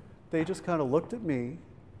word. They just kind of looked at me,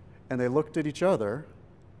 and they looked at each other,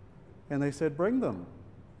 and they said, bring them.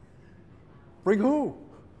 Bring who?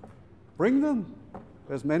 Bring them.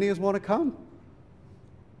 As many as want to come.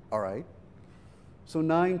 All right. So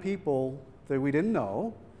 9 people that we didn't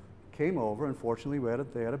know came over. Unfortunately,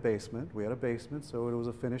 they had a basement. We had a basement, so it was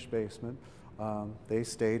a finished basement. They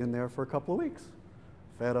stayed in there for a couple of weeks.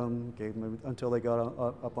 Fed them, gave them until they got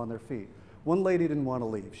up on their feet. One lady didn't want to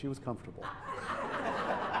leave. She was comfortable.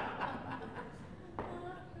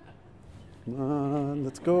 Come on,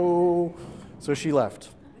 let's go. So she left.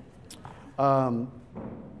 And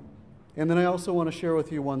then I also want to share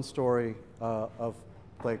with you one story of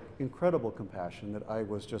like incredible compassion that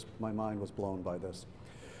my mind was blown by this.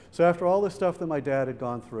 So after all the stuff that my dad had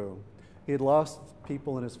gone through, he had lost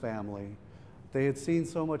people in his family. They had seen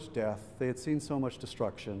so much death. They had seen so much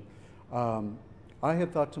destruction. I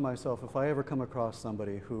had thought to myself, if I ever come across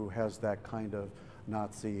somebody who has that kind of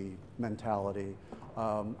Nazi mentality.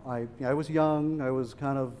 I was young. I was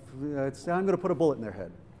kind of, I'm going to put a bullet in their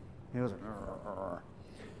head. He was like, "Arr."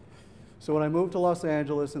 So when I moved to Los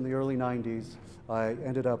Angeles in the early 90s, I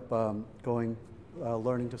ended up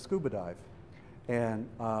learning to scuba dive. And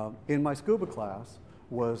in my scuba class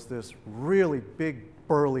was this really big,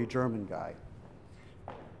 burly German guy.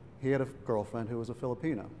 He had a girlfriend who was a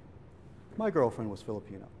Filipino. My girlfriend was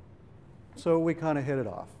Filipino. So we kind of hit it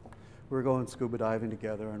off. We were going scuba diving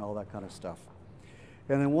together and all that kind of stuff.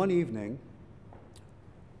 And then one evening,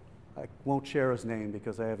 I won't share his name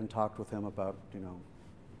because I haven't talked with him about,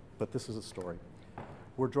 but this is a story.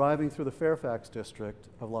 We're driving through the Fairfax district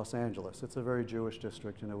of Los Angeles. It's a very Jewish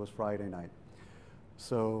district, and it was Friday night.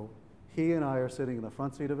 So he and I are sitting in the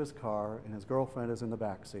front seat of his car, and his girlfriend is in the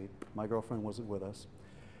back seat. My girlfriend wasn't with us.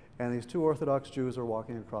 And these two Orthodox Jews are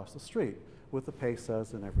walking across the street with the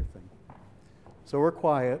pesas and everything. So we're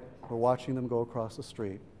quiet. We're watching them go across the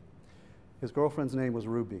street. His girlfriend's name was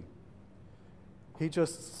Ruby. He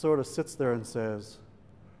just sort of sits there and says,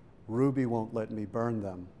 "Ruby won't let me burn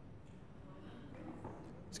them."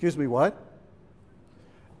 Excuse me, what?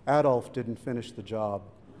 Adolf didn't finish the job.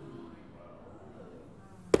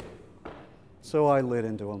 So I lit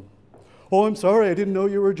into him. "Oh, I'm sorry, I didn't know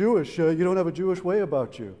you were Jewish. You don't have a Jewish way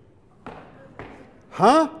about you."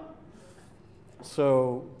 Huh?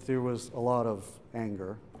 So there was a lot of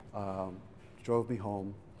anger. Drove me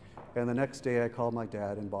home. And the next day I called my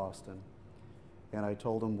dad in Boston. And I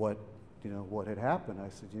told him what had happened. I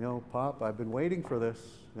said, "Pop, I've been waiting for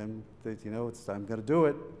this. And, I'm going to do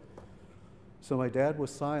it." So my dad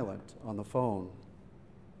was silent on the phone.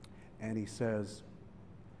 And he says,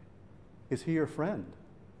 "Is he your friend?"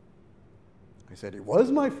 I said, "He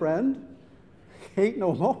was my friend. He ain't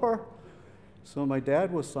no more." So my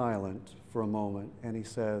dad was silent for a moment, and he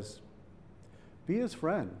says, "Be his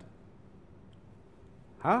friend."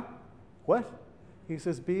 Huh? What? He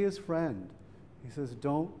says, "Be his friend." He says,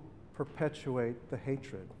 "Don't perpetuate the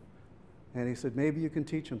hatred." And he said, "Maybe you can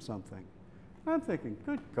teach him something." I'm thinking,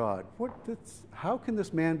 good God, how can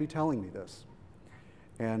this man be telling me this?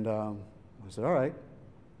 And I said, "All right,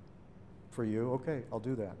 for you, okay, I'll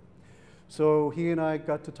do that." So he and I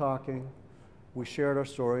got to talking. We shared our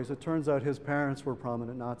stories. It turns out his parents were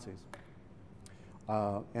prominent Nazis.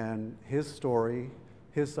 And his story,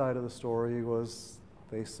 his side of the story was,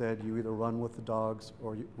 they said, you either run with the dogs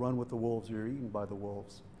or you run with the wolves or you're eaten by the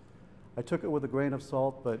wolves. I took it with a grain of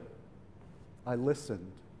salt, but I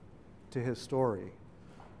listened to his story.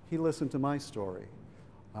 He listened to my story.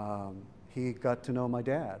 He got to know my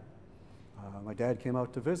dad. My dad came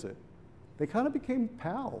out to visit. They kind of became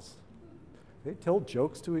pals. They told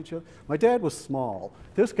jokes to each other. My dad was small.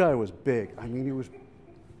 This guy was big. I mean, he was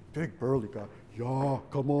big, burly guy. "Yeah,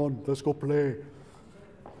 come on, let's go play."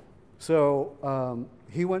 So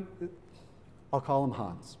he went, I'll call him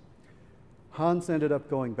Hans. Hans ended up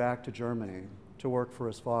going back to Germany to work for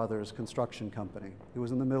his father's construction company. He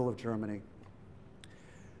was in the middle of Germany.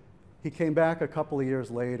 He came back a couple of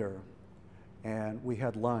years later, and we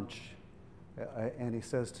had lunch. And he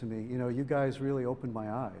says to me, "You guys really opened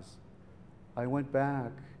my eyes." I went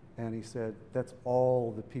back, and he said, "That's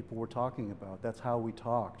all the people were talking about. That's how we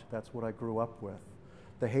talked. That's what I grew up with,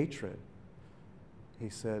 the hatred." He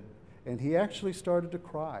said, and he actually started to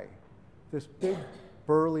cry. This big,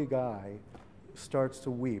 burly guy starts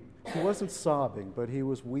to weep. He wasn't sobbing, but he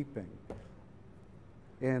was weeping.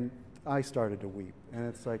 And I started to weep. And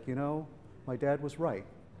it's like, my dad was right.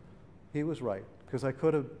 He was right. Because I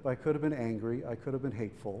could have been angry, I could have been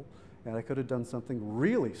hateful, and I could have done something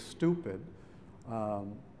really stupid.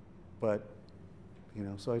 But,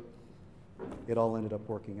 so it all ended up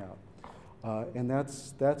working out. And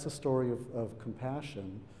that's a story of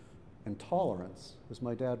compassion and tolerance, because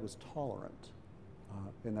my dad was tolerant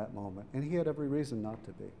in that moment. And he had every reason not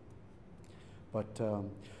to be. But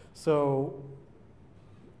so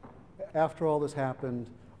after all this happened,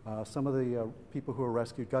 some of the people who were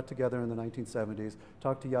rescued got together in the 1970s,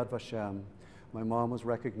 talked to Yad Vashem. My mom was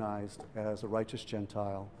recognized as a righteous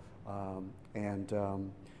Gentile, and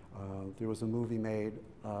there was a movie made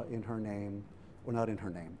in her name, well, not in her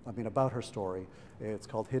name, about her story. It's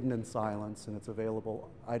called Hidden in Silence, and it's available.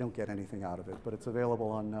 I don't get anything out of it, but it's available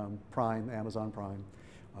on Prime, Amazon Prime.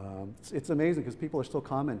 It's amazing because people are still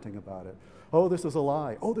commenting about it. "Oh, this is a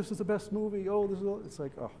lie. Oh, this is the best movie. Oh, this is it's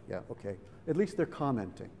like, oh, yeah, okay. At least they're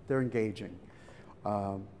commenting. They're engaging."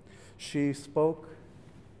 She spoke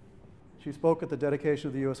at the dedication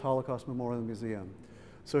of the U.S. Holocaust Memorial Museum.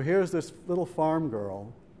 So here's this little farm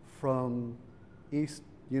girl from East,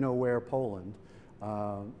 where, Poland,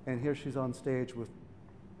 and here she's on stage with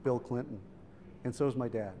Bill Clinton, and so is my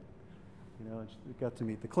dad. You know, got to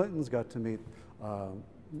meet the Clintons, got to meet,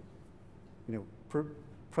 you know,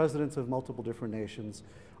 presidents of multiple different nations.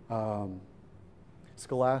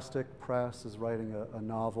 Scholastic Press is writing a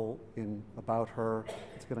novel about her.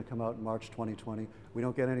 It's going to come out in March 2020. We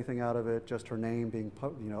don't get anything out of it, just her name being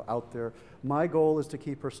out there. My goal is to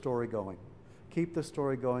keep her story going. Keep the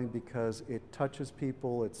story going because it touches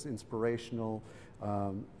people, it's inspirational,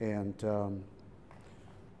 but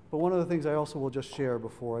one of the things I also will just share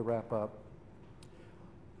before I wrap up,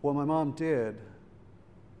 what my mom did,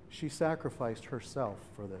 she sacrificed herself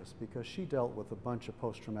for this because she dealt with a bunch of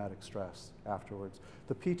post-traumatic stress afterwards.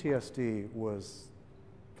 The PTSD was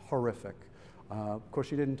horrific. Of course,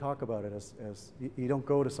 she didn't talk about it as you don't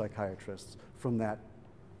go to psychiatrists from that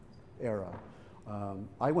era.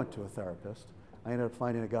 I went to a therapist. I ended up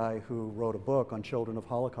finding a guy who wrote a book on children of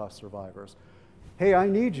Holocaust survivors. Hey, I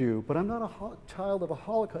need you, but I'm not a child of a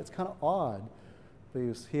Holocaust. It's kind of odd. But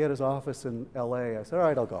he had his office in LA. I said, all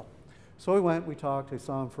right, I'll go. So we went, we talked, I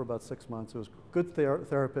saw him for about 6 months. It was a good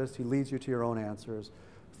therapist, he leads you to your own answers.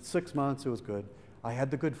 6 months, it was good. I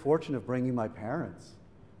had the good fortune of bringing my parents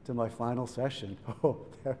to my final session. Oh,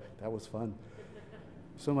 that was fun.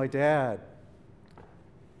 So my dad,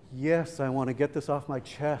 yes, I want to get this off my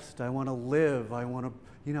chest. I want to live. I want to,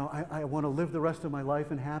 you know, I want to live the rest of my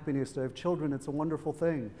life in happiness. I have children, it's a wonderful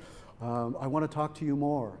thing. I want to talk to you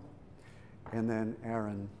more. And then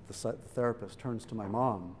Aaron, the therapist, turns to my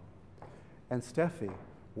mom. And Stefi,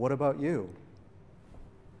 what about you?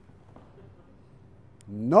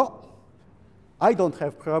 No, I don't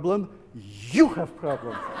have problem. You have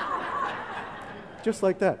problem. Just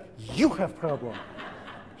like that. You have problem.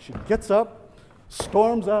 She gets up,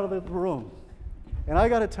 storms out of the room. And I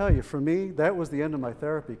got to tell you, for me, that was the end of my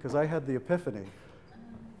therapy because I had the epiphany.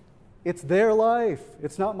 It's their life.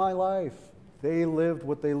 It's not my life. They lived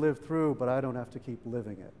what they lived through, but I don't have to keep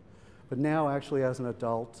living it. But now, actually, as an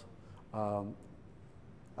adult,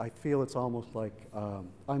 I feel it's almost like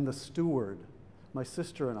I'm the steward. My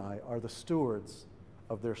sister and I are the stewards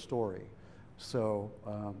of their story. So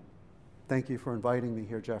thank you for inviting me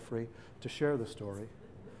here, Jeffrey, to share the story.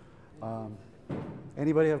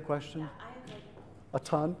 Anybody have questions? Yeah, I have like a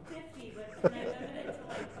ton? 50, but can I limit it to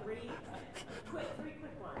like three quick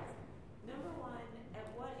ones. Number one, at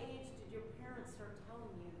what age did your parents start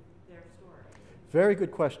telling you their story? Very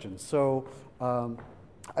good question. So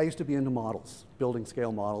I used to be into models, building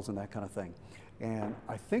scale models and that kind of thing. And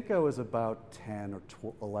I think I was about 10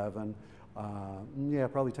 or 11, yeah,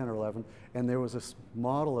 probably 10 or 11. And there was this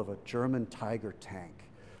model of a German Tiger tank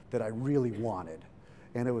that I really wanted.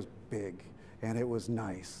 And it was big, and it was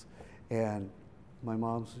nice. And my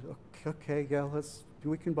mom said, okay, yeah,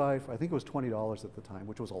 we can buy, I think it was $20 at the time,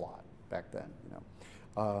 which was a lot back then, you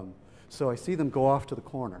know. So I see them go off to the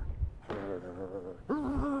corner.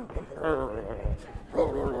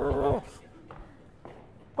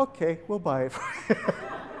 Okay, we'll buy it.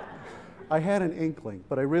 I had an inkling,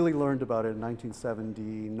 but I really learned about it in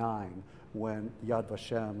 1979 when Yad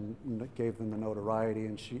Vashem gave them the notoriety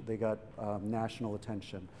and they got national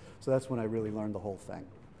attention. So that's when I really learned the whole thing.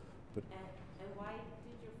 But and why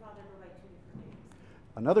did your father go by two different names?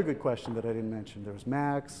 another good question that I didn't mention, there was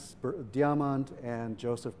Max Diamant and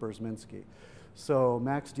Joseph Burzminski. So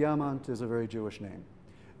Max Diamant is a very Jewish name.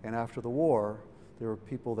 And after the war, there were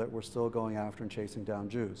people that were still going after and chasing down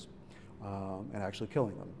Jews and actually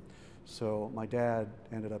killing them. So my dad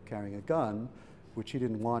ended up carrying a gun, which he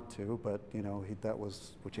didn't want to, but you know, that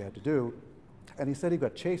was what you had to do. And he said he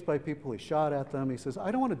got chased by people, he shot at them. He says,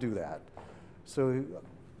 I don't want to do that. So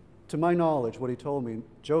to my knowledge, what he told me,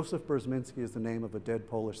 Joseph Burzminski is the name of a dead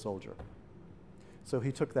Polish soldier. So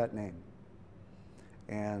he took that name.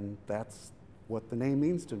 And that's what the name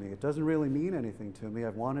means to me. It doesn't really mean anything to me.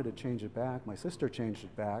 I've wanted to change it back. My sister changed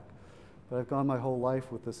it back. But I've gone my whole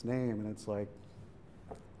life with this name, and it's like,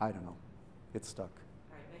 I don't know. It's stuck.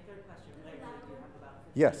 All right, my third question, but I really do have about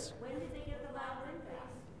 15. Yes. When did they get the violin back?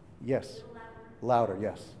 Yes. Louder,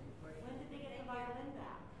 yes. When did they get the violin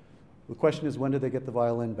back? The question is, when did they get the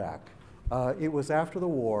violin back? It was after the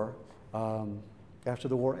war. After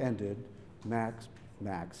the war ended, Max,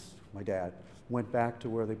 my dad, went back to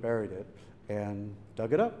where they buried it and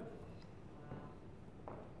dug it up.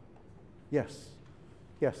 Yes.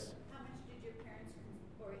 Yes. How much did your parents,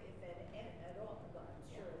 or if at all, but I'm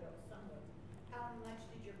sure it was somewhat, how much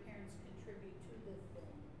did your parents contribute to the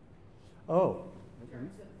film? Oh. In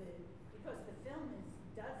terms of because the film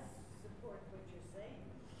does support what you're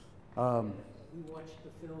saying. We watched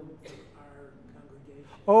the film for our congregation.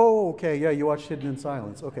 Oh, okay, yeah, you watched Hidden in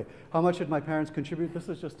Silence. Okay, how much did my parents contribute? This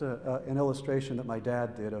is just an illustration that my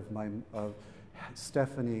dad did of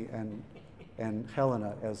Stefani and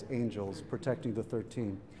Helena as angels protecting the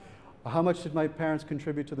 13. How much did my parents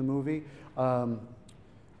contribute to the movie?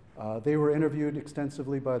 They were interviewed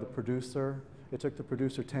extensively by the producer. It took the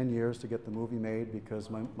producer 10 years to get the movie made because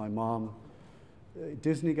my mom,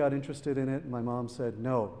 Disney got interested in it, and my mom said,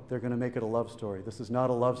 no, they're going to make it a love story. This is not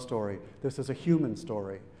a love story. This is a human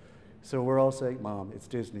story. So we're all saying, Mom, it's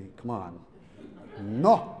Disney. Come on.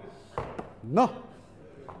 No. No.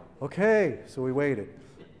 Okay, so we waited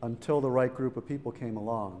until the right group of people came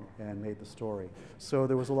along and made the story. So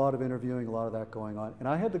there was a lot of interviewing, a lot of that going on. And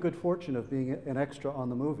I had the good fortune of being an extra on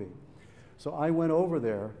the movie. So I went over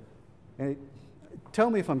there, and tell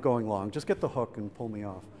me if I'm going long. Just get the hook and pull me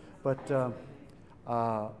off. But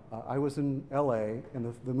I was in LA,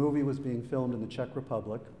 and the movie was being filmed in the Czech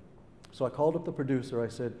Republic. So I called up the producer. I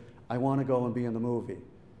said, I want to go and be in the movie.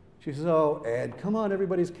 She says, oh, Ed, come on,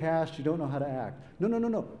 everybody's cast. You don't know how to act. No, no, no,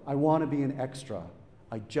 no. I want to be an extra.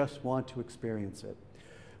 I just want to experience it.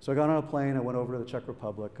 So I got on a plane. I went over to the Czech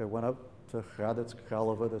Republic. I went up to Hradec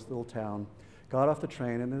Králové, this little town, got off the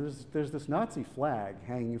train, and there's this Nazi flag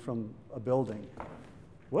hanging from a building.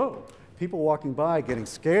 Whoa. People walking by getting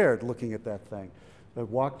scared looking at that thing. I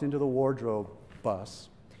walked into the wardrobe bus,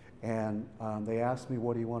 and they asked me,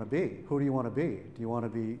 what do you want to be? Who do you want to be? Do you want to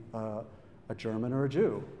be a German or a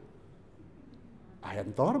Jew? I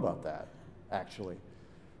hadn't thought about that, actually.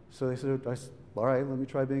 So they said, all right, let me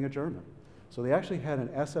try being a German. So they actually had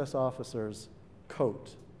an SS officer's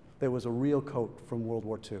coat that was a real coat from World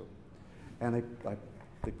War II. And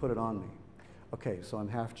they put it on me. Okay, so I'm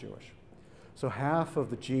half Jewish. So half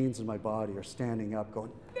of the genes in my body are standing up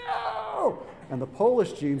going, no! And the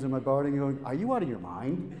Polish genes in my body are going, are you out of your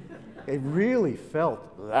mind? It really felt,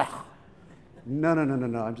 ugh. No, no, no, no,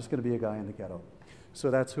 no, I'm just going to be a guy in the ghetto. So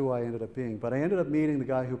that's who I ended up being. But I ended up meeting the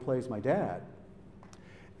guy who plays my dad.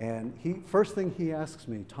 And first thing he asks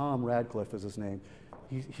me, Tom Radcliffe is his name,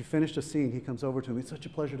 he finished a scene, he comes over to me, it's such a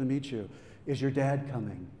pleasure to meet you. Is your dad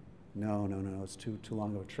coming? No, no, no, it's too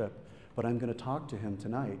long of a trip. But I'm going to talk to him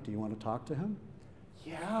tonight. Do you want to talk to him?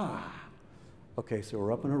 Yeah. Okay, so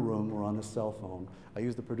we're up in a room, we're on his cell phone. I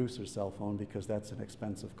use the producer's cell phone because that's an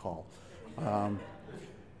expensive call.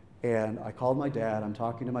 And I called my dad, I'm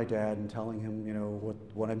talking to my dad and telling him, you know,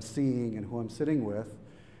 what I'm seeing and who I'm sitting with.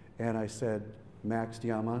 And I said, Max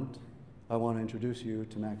Diamant, I want to introduce you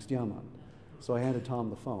to Max Diamant. So I handed Tom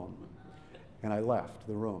the phone, and I left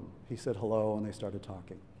the room. He said hello, and they started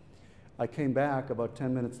talking. I came back about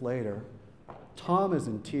 10 minutes later. Tom is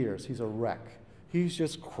in tears. He's a wreck. He's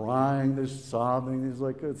just crying. There's sobbing. He's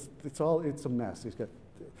like, it's a mess.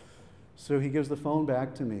 So he gives the phone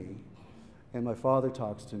back to me, and my father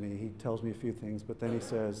talks to me. He tells me a few things, but then he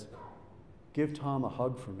says, give Tom a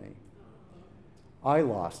hug for me. I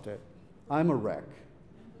lost it. I'm a wreck.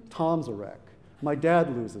 Tom's a wreck. My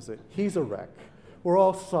dad loses it. He's a wreck. We're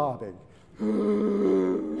all sobbing.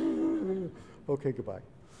 Okay, goodbye.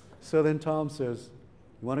 So then Tom says,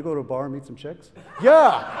 you want to go to a bar and meet some chicks?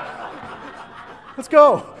 Yeah! Let's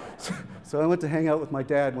go! So I went to hang out with my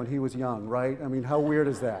dad when he was young, right? I mean, how weird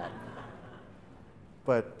is that?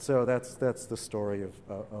 But so that's the story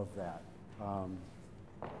of that.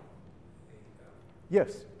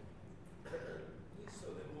 Yes?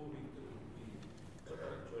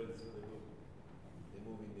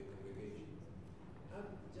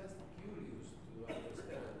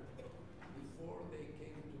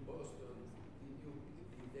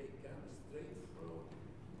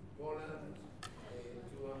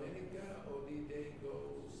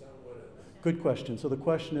 Good question. So the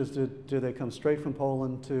question is, did they come straight from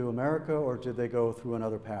Poland to America, or did they go through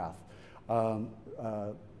another path?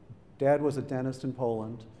 Dad was a dentist in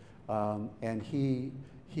Poland, and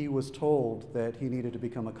he was told that he needed to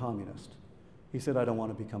become a communist. He said, I don't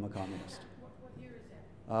want to become a communist. What year is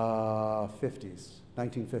that? 50s,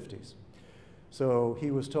 1950s. So he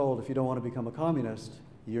was told, if you don't want to become a communist,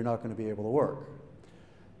 you're not going to be able to work.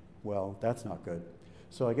 Well, that's not good.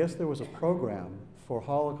 So I guess there was a program for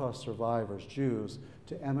Holocaust survivors, Jews,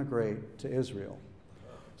 to emigrate to Israel.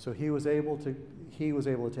 So he was able to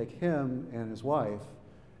take him and his wife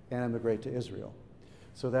and emigrate to Israel.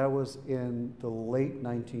 So that was in the late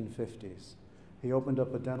 1950s. He opened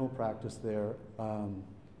up a dental practice there,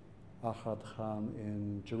 Ahad Ham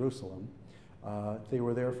in Jerusalem. They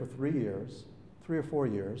were there for 3 or 4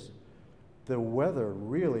 years. The weather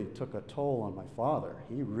really took a toll on my father.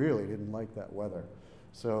 He really didn't like that weather.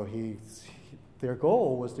 So their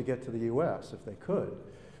goal was to get to the US if they could.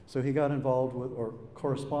 So he got involved with, or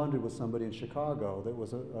corresponded with somebody in Chicago that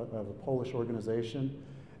was a Polish organization,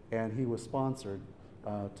 and he was sponsored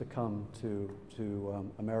to come to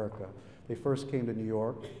America. They first came to New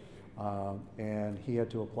York. And he had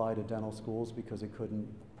to apply to dental schools because he couldn't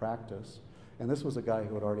practice. And this was a guy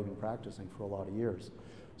who had already been practicing for a lot of years.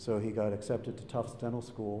 So he got accepted to Tufts Dental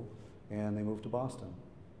School, and they moved to Boston.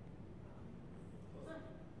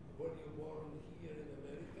 Were you born here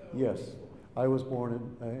in America? Yes. I was born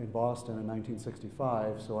in Boston in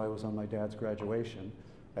 1965, so I was on my dad's graduation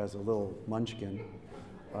as a little munchkin.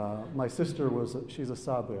 My sister she's a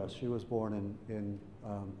Sabra. She was born in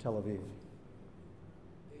Tel Aviv.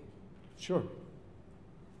 Sure.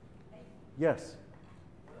 Yes.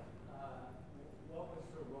 What was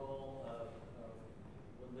the role of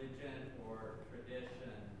religion or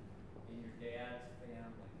tradition in your dad's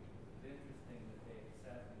family? It was interesting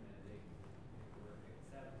that they were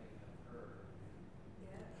accepting of her.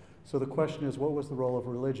 So the question is, what was the role of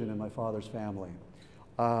religion in my father's family?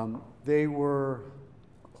 They were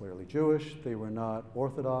clearly Jewish. They were not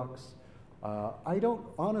Orthodox. I don't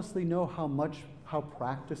honestly know how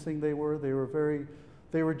practicing they were. They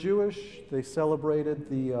were Jewish. They celebrated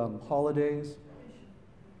the holidays.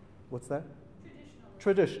 What's that?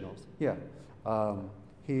 Traditionals. Yeah.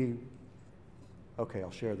 Okay,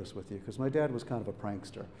 I'll share this with you because my dad was kind of a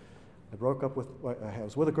prankster. I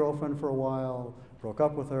was with a girlfriend for a while, broke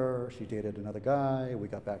up with her, she dated another guy, we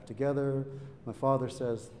got back together. My father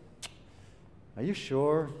says, "Are you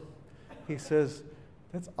sure?" He says,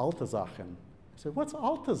 "That's alte Sachen." I said, "What's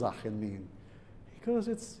alte Sachen mean?" He goes,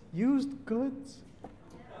 "It's used goods."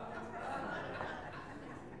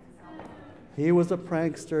 He was a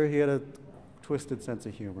prankster, he had a twisted sense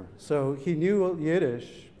of humor. So he knew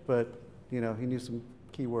Yiddish, but he knew some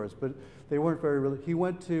key words, but they weren't very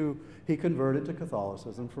he converted to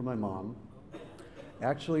Catholicism for my mom.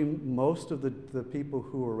 Actually, most of the people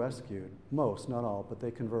who were rescued, most, not all, but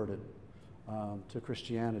they converted to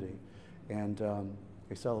Christianity. And I'm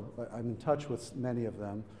in touch with many of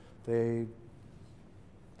them. They're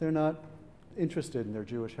not interested in their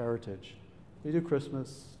Jewish heritage. They do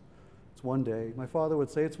Christmas, it's one day. My father would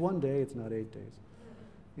say, it's one day, it's not 8 days.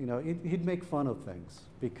 He'd make fun of things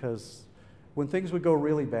because when things would go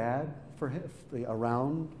really bad for him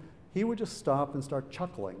around, he would just stop and start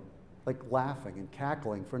chuckling, like laughing and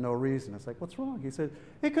cackling for no reason. It's like, what's wrong? He said,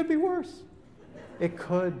 it could be worse. It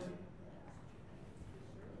could.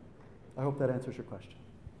 I hope that answers your question.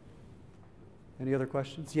 Any other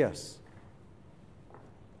questions? Yes.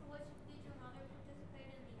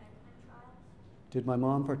 Did my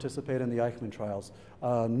mom participate in the Eichmann trials?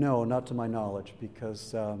 No, not to my knowledge,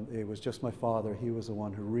 because it was just my father. He was the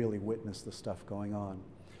one who really witnessed the stuff going on.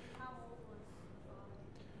 How old was your father?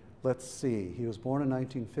 Let's see. He was born in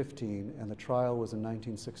 1915, and the trial was in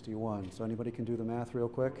 1961. So anybody can do the math real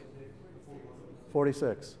quick?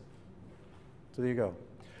 46. So there you go.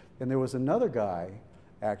 And there was another guy,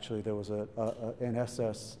 actually, there was an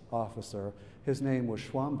SS officer. His name was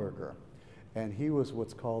Schwamberger. And he was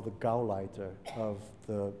what's called the Gauleiter of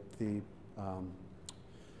the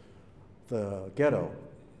ghetto,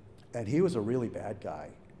 and he was a really bad guy.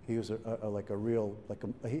 He was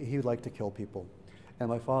he liked to kill people, and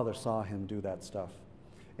my father saw him do that stuff,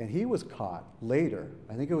 and he was caught later.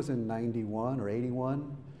 I think it was in 91 or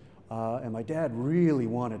 81, and my dad really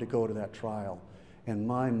wanted to go to that trial, and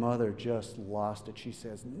my mother just lost it. She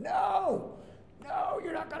says, "No,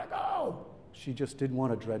 you're not gonna go." She just didn't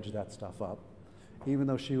want to dredge that stuff up. Even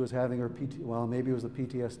though she was having her maybe it was the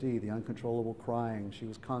PTSD, the uncontrollable crying. She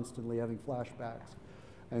was constantly having flashbacks.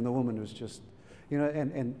 And the woman was just,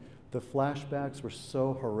 and the flashbacks were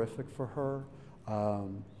so horrific for her.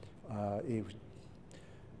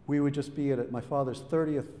 We would just be at my father's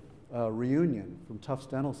 30th reunion from Tufts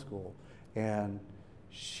Dental School, and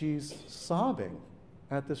she's sobbing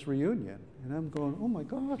at this reunion. And I'm going, oh my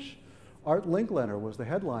gosh. Art Linklater was the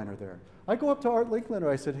headliner there. I go up to Art Linklater,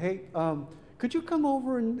 I said, hey, could you come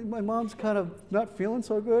over? And my mom's kind of not feeling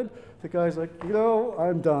so good. The guy's like,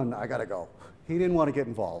 I'm done, I gotta go. He didn't want to get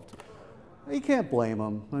involved. You can't blame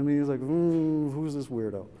him. I mean, he's like, who's this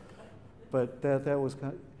weirdo? But that was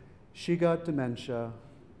kind of, she got dementia,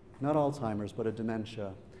 not Alzheimer's, but a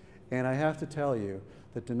dementia. And I have to tell you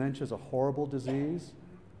that dementia is a horrible disease,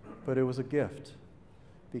 but it was a gift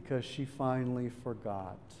because she finally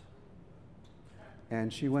forgot.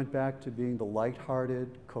 And she went back to being the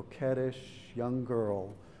lighthearted, coquettish young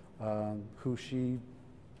girl who she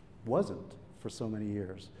wasn't for so many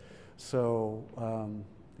years. So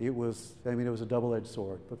it was a double-edged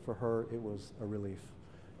sword, but for her, it was a relief.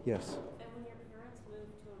 Yes? And when your parents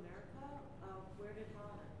moved to America, where did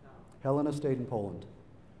Helena go? Helena stayed in Poland.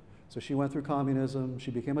 So she went through communism.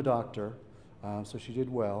 She became a doctor, so she did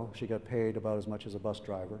well. She got paid about as much as a bus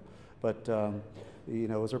driver, but it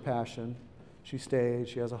was her passion. She stayed.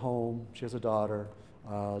 She has a home. She has a daughter.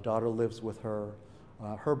 Daughter lives with her.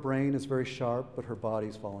 Her brain is very sharp, but her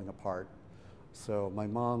body's falling apart. So my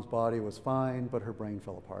mom's body was fine, but her brain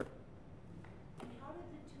fell apart. And how did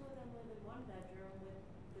the two of them live in one bedroom with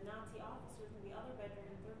the Nazi officers in the other bedroom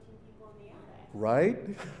and 13 people in the attic?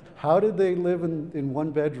 Right? How did they live in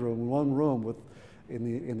one bedroom, one room with,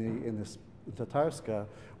 in this Tatarska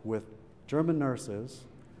with German nurses,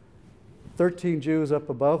 13 Jews up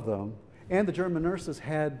above them, and the German nurses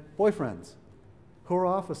had boyfriends who were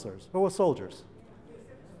officers, who were soldiers.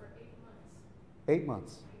 8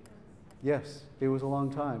 months. Yes, it was a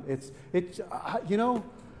long time. You know,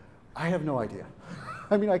 I have no idea.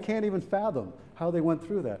 I mean, I can't even fathom how they went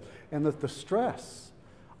through that. And the stress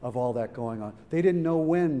of all that going on. They didn't know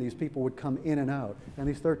when these people would come in and out. And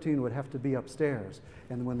these 13 would have to be upstairs.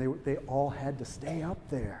 And when they all had to stay up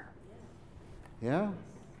there. Yeah?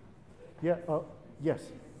 Yeah, yes.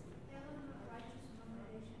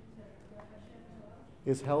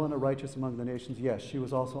 Is Helena righteous among the nations? Yes, she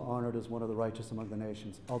was also honored as one of the righteous among the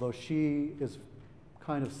nations, although she is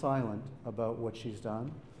kind of silent about what she's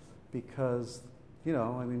done because, you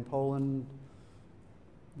know, I mean, Poland,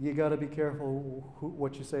 you got to be careful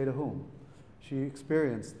what you say to whom. She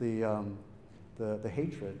experienced the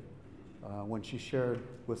hatred when she shared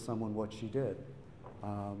with someone what she did.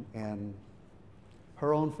 And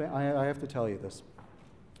her own I have to tell you this.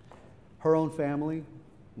 Her own family,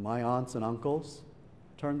 my aunts and uncles,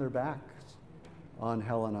 turned their backs on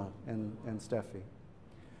Helena and Stefi.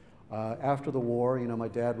 After the war, you know, my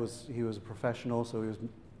dad he was a professional, so he was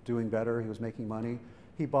doing better, he was making money.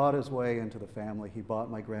 He bought his way into the family. He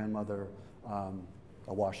bought my grandmother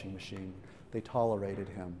a washing machine. They tolerated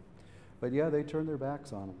him. But yeah, they turned their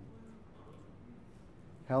backs on him.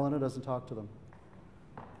 Helena doesn't talk to them.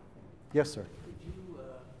 Yes, sir. Could you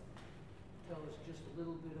tell us just a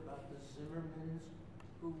little bit about the Zimmermans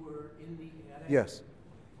who were in the attic? Yes.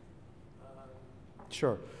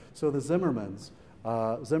 Sure. So the Zimmermans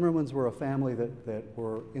were a family that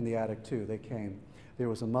were in the attic too. They came. There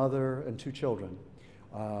was a mother and 2 children,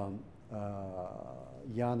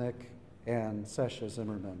 Yannick and Sesha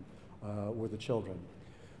Zimmerman were the children.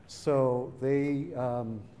 So they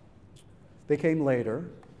came later,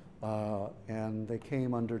 and they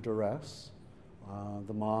came under duress.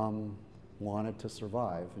 The mom wanted to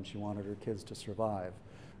survive, and she wanted her kids to survive.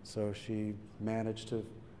 So she managed to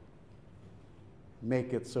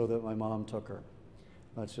make it so that my mom took her.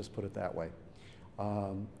 Let's just put it that way.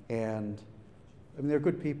 And I mean, they're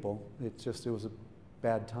good people. It was a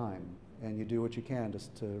bad time, and you do what you can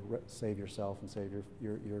just to save yourself and save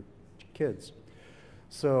your kids.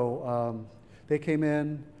 So they came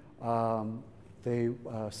in. They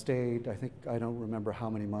stayed, I don't remember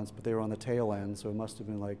how many months, but they were on the tail end, so it must have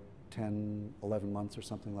been like 10, 11 months or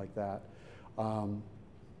something like that.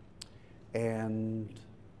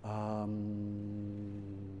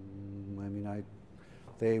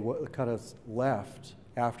 They kind of left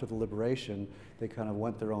after the liberation. They kind of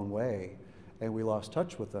went their own way, and we lost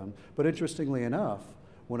touch with them. But interestingly enough,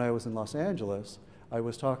 when I was in Los Angeles, I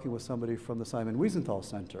was talking with somebody from the Simon Wiesenthal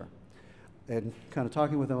Center and kind of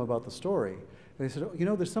talking with them about the story. And they said, oh, you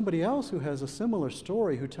know, there's somebody else who has a similar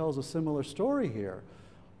story, who tells a similar story here.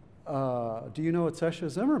 Do you know Sesha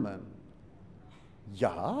Zimmerman?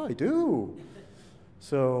 Yeah, I do.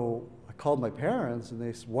 So I called my parents, and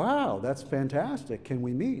they said, wow, that's fantastic. Can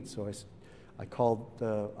we meet? So I called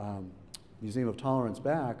the Museum of Tolerance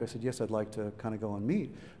back. I said, yes, I'd like to kind of go and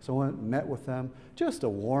meet. So I went and met with them. Just a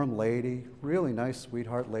warm lady, really nice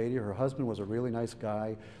sweetheart lady. Her husband was a really nice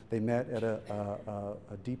guy. They met at a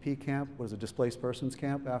DP camp, was a displaced persons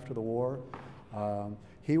camp after the war.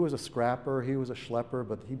 He was a scrapper, he was a schlepper,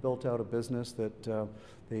 but he built out a business that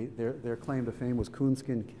their claim to fame was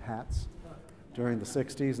coonskin hats during the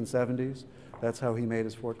 60s and 70s. That's how he made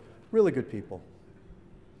his fortune. Really good people.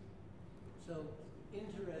 So,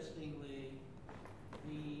 interestingly,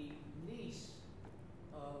 the niece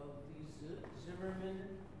of these Zimmerman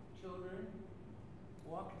children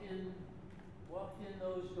walked in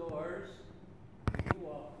those doors. You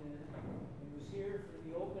walked in and was here for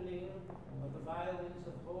the opening of the Violins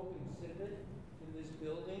of Hope exhibit in this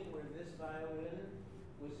building, where this violin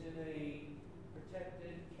was in a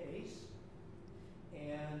protected case.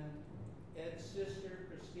 And Ed's sister,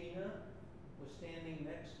 Christina, was standing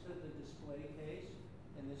next to the display case,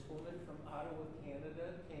 and this woman from Ottawa,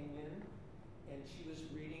 Canada, came in, and she was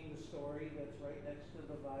reading the story that's right next to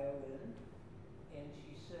the violin, and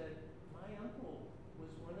she said, my uncle was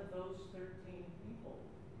one of those 13 people.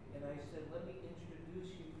 And I said, let me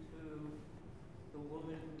introduce you to the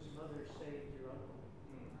woman whose mother saved your uncle.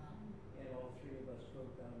 And all 3 of us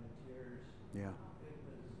broke down in tears. Yeah. It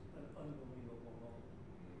was an unbelievable moment.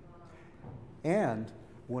 And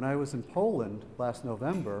when I was in Poland last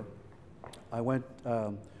November, I went,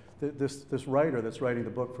 this writer that's writing the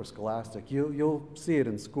book for Scholastic, you'll see it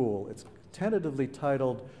in school. It's tentatively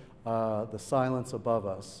titled The Silence Above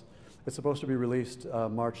Us. It's supposed to be released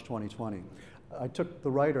March 2020.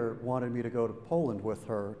 The writer wanted me to go to Poland with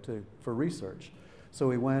her for research. So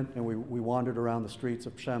we went and we wandered around the streets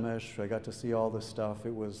of Przemyśl. I got to see all this stuff.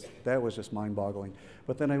 That was just mind-boggling.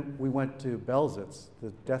 But then we went to Belzec,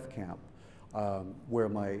 the death camp, where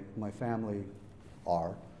my family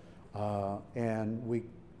are. And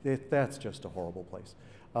that's just a horrible place.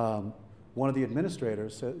 One of the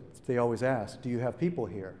administrators said, they always ask, do you have people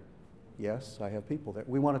here? Yes, I have people there.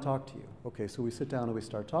 We want to talk to you. Okay, so we sit down and we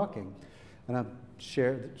start talking. And I'm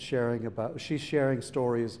she's sharing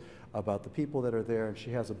stories about the people that are there, and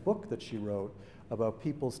she has a book that she wrote about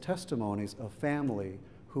people's testimonies of family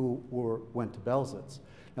who went to Belzec.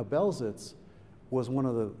 Now, Belzec was one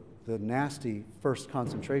of the nasty first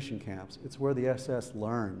concentration camps. It's where the SS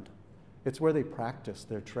learned. It's where they practiced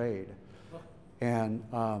their trade. And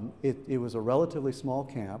it was a relatively small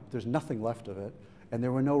camp. There's nothing left of it. And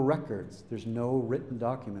there were no records. There's no written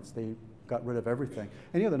documents. They got rid of everything.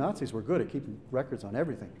 And the Nazis were good at keeping records on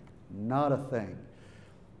everything. Not a thing.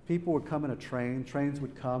 People would come in a train. Trains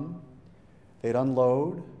would come. They'd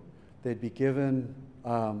unload. They'd be given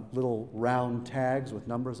little round tags with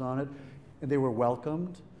numbers on it. And they were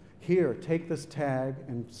welcomed. Here, take this tag,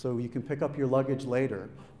 and so you can pick up your luggage later.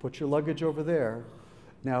 Put your luggage over there.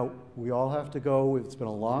 Now, we all have to go. It's been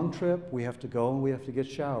a long trip. We have to go and we have to get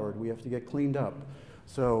showered. We have to get cleaned up.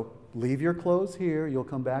 So leave your clothes here. You'll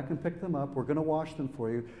come back and pick them up. We're going to wash them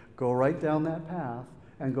for you. Go right down that path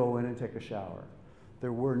and go in and take a shower.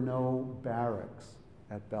 There were no barracks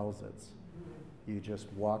at Belzec. You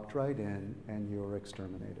just walked right in and you were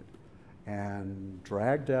exterminated and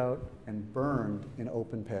dragged out and burned in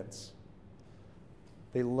open pits.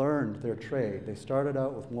 They learned their trade. They started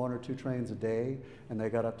out with 1 or 2 trains a day, and they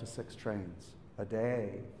got up to 6 trains a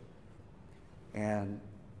day. And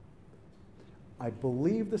I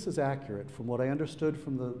believe this is accurate. From what I understood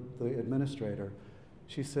from the administrator,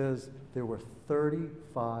 she says there were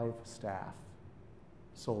 35 staff,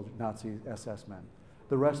 Nazi SS men.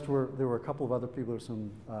 The rest there were a couple of other people,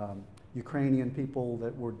 some Ukrainian people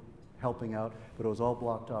that were helping out, but it was all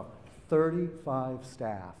blocked off. 35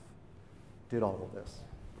 staff did all of this.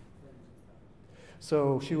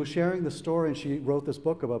 So she was sharing the story, and she wrote this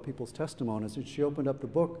book about people's testimonies, and she opened up the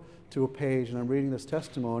book to a page, and I'm reading this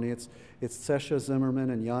testimony. It's Sesha Zimmerman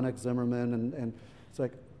and Yannick Zimmerman, and it's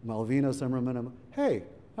like Malvina Zimmerman. I'm, hey,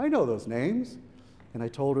 I know those names. And I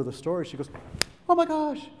told her the story. She goes, oh my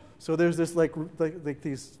gosh. So there's this like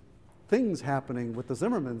these things happening with the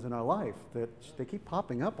Zimmermans in our life that they keep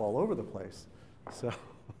popping up all over the place. So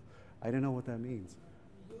I don't know what that means.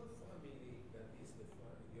 Your family, that is your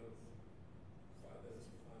father's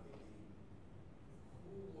family,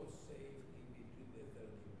 who was saved in between the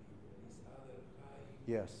 30 people? Is other Chaim?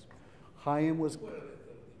 Yes. Chaim was... Who were the 30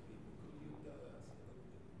 people? Could you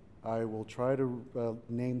tell us? I will try to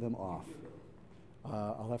name them off.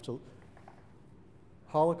 I'll have to...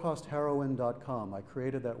 HolocaustHeroine.com. I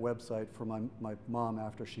created that website for my mom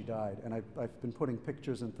after she died, and I've been putting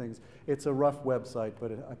pictures and things. It's a rough website,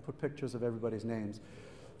 but I put pictures of everybody's names.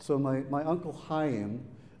 So my uncle Chaim,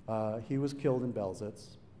 he was killed in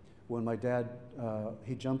Belzec. When my dad,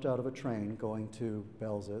 he jumped out of a train going to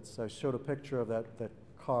Belzec. I showed a picture of that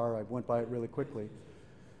car. I went by it really quickly.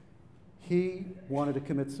 He wanted to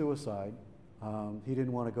commit suicide. He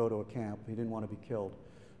didn't want to go to a camp. He didn't want to be killed.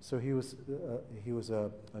 So he was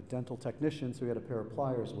a dental technician, so he had a pair of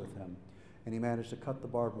pliers with him, and he managed to cut the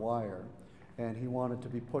barbed wire, and he wanted to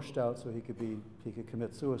be pushed out so he could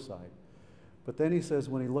commit suicide. But then he says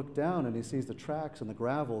when he looked down and he sees the tracks and the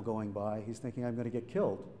gravel going by, he's thinking, I'm going to get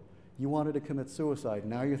killed. You wanted to commit suicide.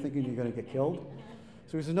 Now you're thinking you're going to get killed?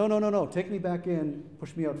 So he says, no, take me back in,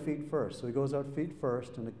 push me out feet first. So he goes out feet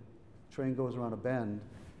first, and the train goes around a bend,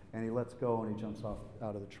 and he lets go and he jumps off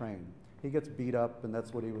out of the train. He gets beat up, and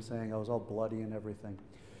that's what he was saying. I was all bloody and everything.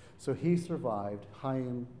 So he survived.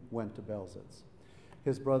 Chaim went to Belzec.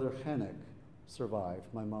 His brother Henrik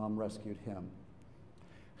survived. My mom rescued him.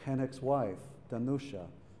 Henrik's wife, Danusha,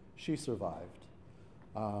 she survived.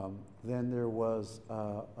 Then there was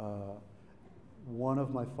one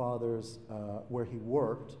of my father's, where he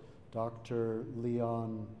worked, Dr.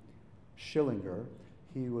 Leon Schillinger.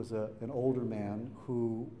 He was an older man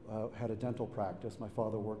who had a dental practice. My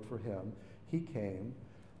father worked for him. He came.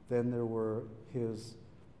 Then there were his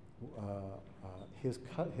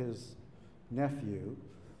nephew,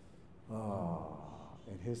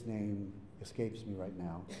 and his name escapes me right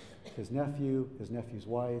now. His nephew, his nephew's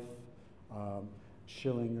wife,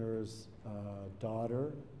 Schillinger's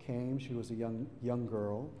daughter came. She was a young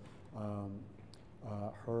girl.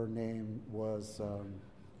 Her name was,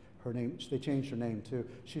 they changed her name too.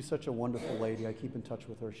 She's such a wonderful lady. I keep in touch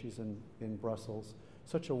with her. She's in Brussels.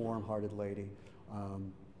 Such a warm-hearted lady.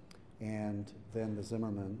 And then the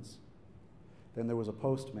Zimmermans. Then there was a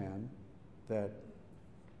postman that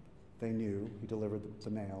they knew. He delivered the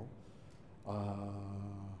mail.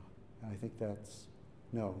 And I think that's,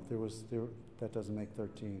 no, that doesn't make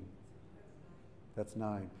 13. That's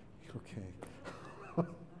 9. Okay.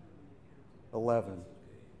 11.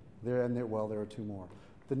 There are 2 more.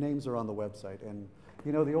 The names are on the website. And,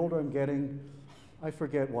 you know, the older I'm getting, I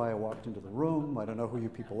forget why I walked into the room. I don't know who you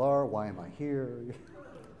people are. Why am I here?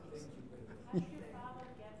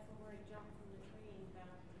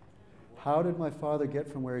 How did my father get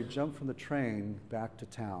from where he jumped from the train back to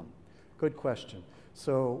town? Good question.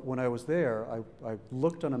 So when I was there, I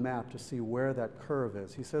looked on a map to see where that curve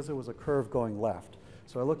is. He says there was a curve going left.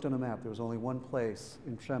 So I looked on a map. There was only one place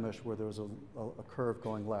in Przemyśl where there was a curve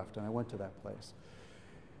going left, and I went to that place.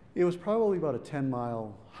 It was probably about a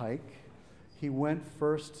 10-mile hike. He went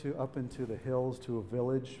first up into the hills to a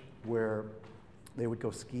village where they would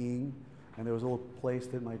go skiing. And there was a little place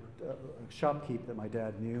that shopkeep that my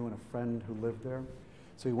dad knew and a friend who lived there.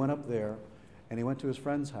 So he went up there, and he went to his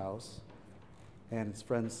friend's house, and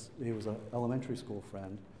he was an elementary school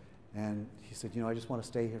friend, and he said, you know, I just want to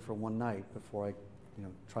stay here for one night before I,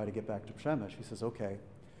 try to get back to Przemyśl. He says, okay.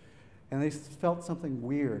 And they felt something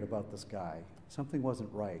weird about this guy. Something wasn't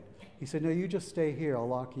right. He said, no, you just stay here. I'll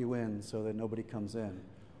lock you in so that nobody comes in.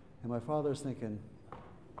 And my father's thinking,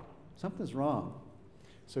 something's wrong.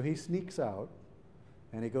 So he sneaks out,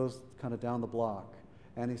 and he goes kind of down the block,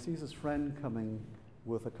 and he sees his friend coming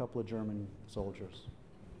with a couple of German soldiers.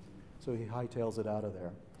 So he hightails it out of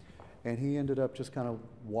there. And he ended up just kind of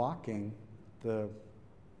walking the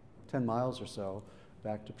 10 miles or so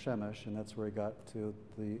back to Przemyśl, and that's where he got to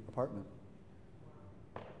the apartment.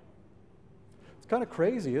 It's kind of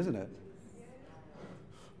crazy, isn't it?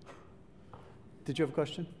 Did you have a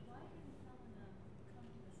question?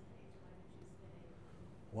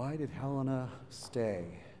 Why did Helena stay?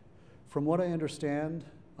 From what I understand,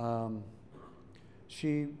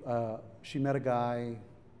 she met a guy.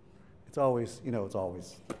 It's always,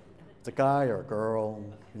 it's a guy or a girl,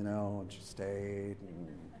 and she stayed.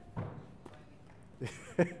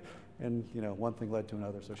 And, one thing led to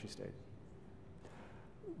another, so she stayed.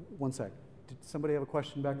 One sec. Did somebody have a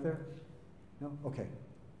question back there? No? Okay.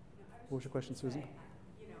 What was your question, Susan?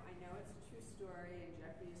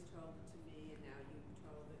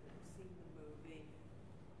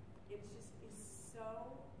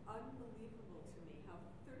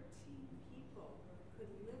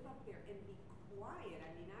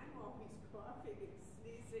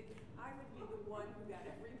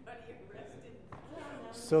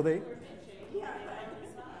 So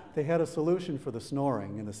they had a solution for the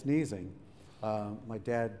snoring and the sneezing. My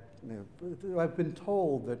dad, I've been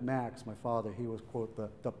told that Max, my father, he was, quote,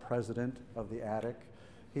 the president of the attic.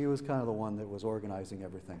 He was kind of the one that was organizing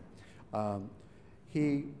everything.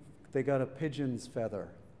 They got a pigeon's feather,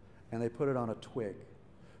 and they put it on a twig.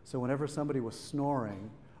 So whenever somebody was snoring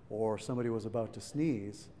or somebody was about to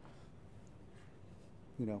sneeze,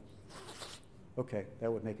 okay, that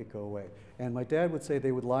would make it go away. And my dad would say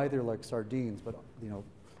they would lie there like sardines, but,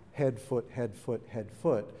 head, foot, head, foot, head,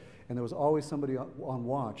 foot. And there was always somebody on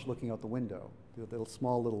watch looking out the window, the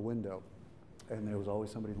small little window. And there was always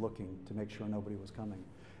somebody looking to make sure nobody was coming.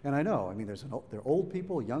 And I know, there are old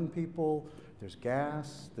people, young people, there's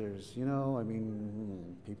gas, there's,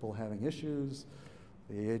 people having issues.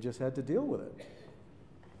 You just had to deal with it.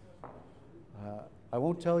 I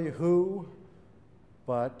won't tell you who,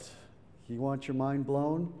 but you want your mind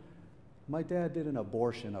blown? My dad did an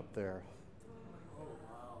abortion up there.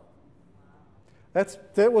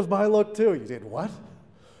 That was my look too. You did what?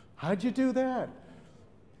 How'd you do that?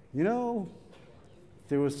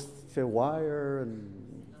 There was the wire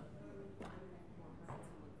and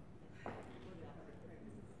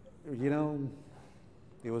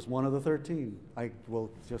it was one of the 13. I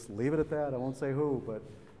will just leave it at that. I won't say who, but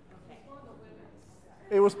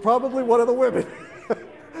it was probably one of the women.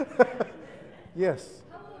 Yes.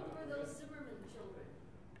 How old were those Zimmerman children?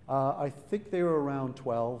 I think they were around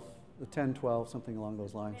 12, 10, 12, something along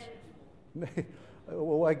those lines.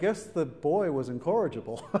 Well, I guess the boy was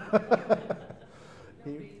incorrigible.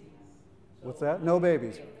 What's that? No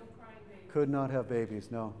babies. Could not have babies,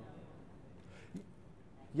 no.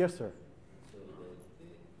 Yes, sir.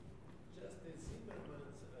 Just the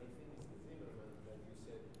Zimmermans, I think it's the Zimmermans that you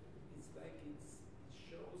said, it's like it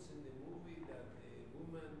shows in the movie that the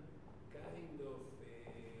woman cut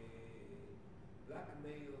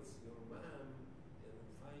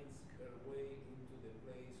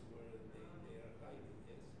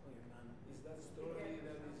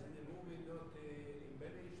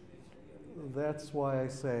that's why I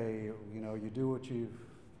say, you know, you do what you've,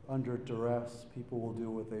 under duress, people will do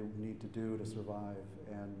what they need to do to survive.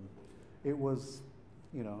 And it was,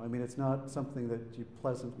 you know, I mean, it's not something that you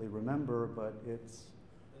pleasantly remember, but it's...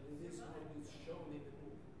 And this one is shown in the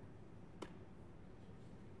movie.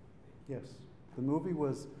 Yes. The movie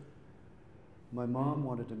was, my mom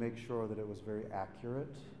wanted to make sure that it was very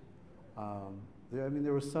accurate. I mean,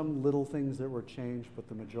 there were some little things that were changed, but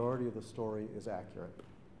the majority of the story is accurate.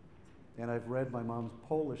 And I've read my mom's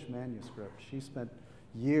Polish manuscript. She spent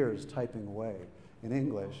years typing away in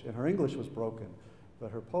English, and her English was broken,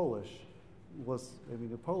 but her Polish was, I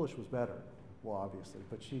mean, the Polish was better, well, obviously,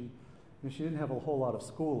 but she, you know, she didn't have a whole lot of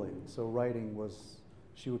schooling, so writing was,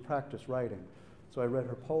 she would practice writing. So I read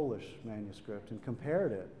her Polish manuscript and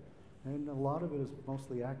compared it, and a lot of it is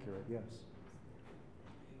mostly accurate, yes.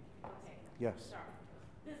 Okay. Yes. Sorry.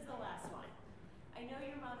 This is the last one. I know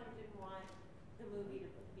your mother didn't want the movie to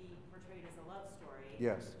be portrayed as a love story.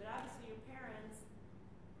 Yes. But obviously your parents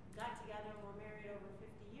got together and were married over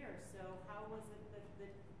 50 years. So how was it that the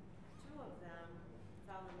two of them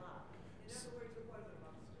fell in love? In other words, it was a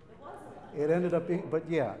love story. It was a love story. It ended up being, but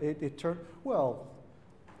yeah, it turned, well,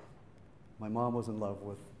 my mom was in love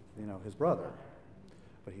with, you know, his brother,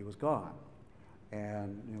 but he was gone.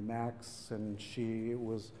 And, you know, Max and she, it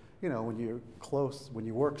was, you know, when you're close, when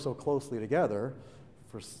you work so closely together,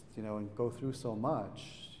 for, you know, and go through so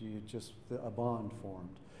much, you just, a bond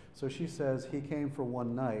formed. So she says he came for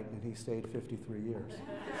one night and he stayed 53 years.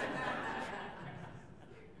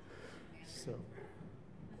 So.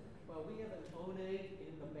 Well, we have an ode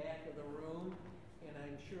in the back of the room, and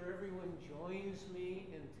I'm sure everyone joins me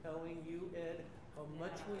in telling you, Ed, how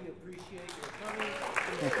much we appreciate your coming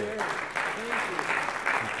and sharing. Thank you.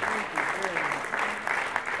 Thank you very much.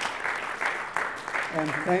 And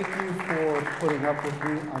thank you for putting up with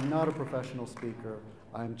me. I'm not a professional speaker.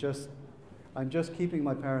 I'm just keeping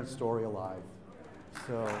my parents' story alive.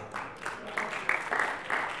 So.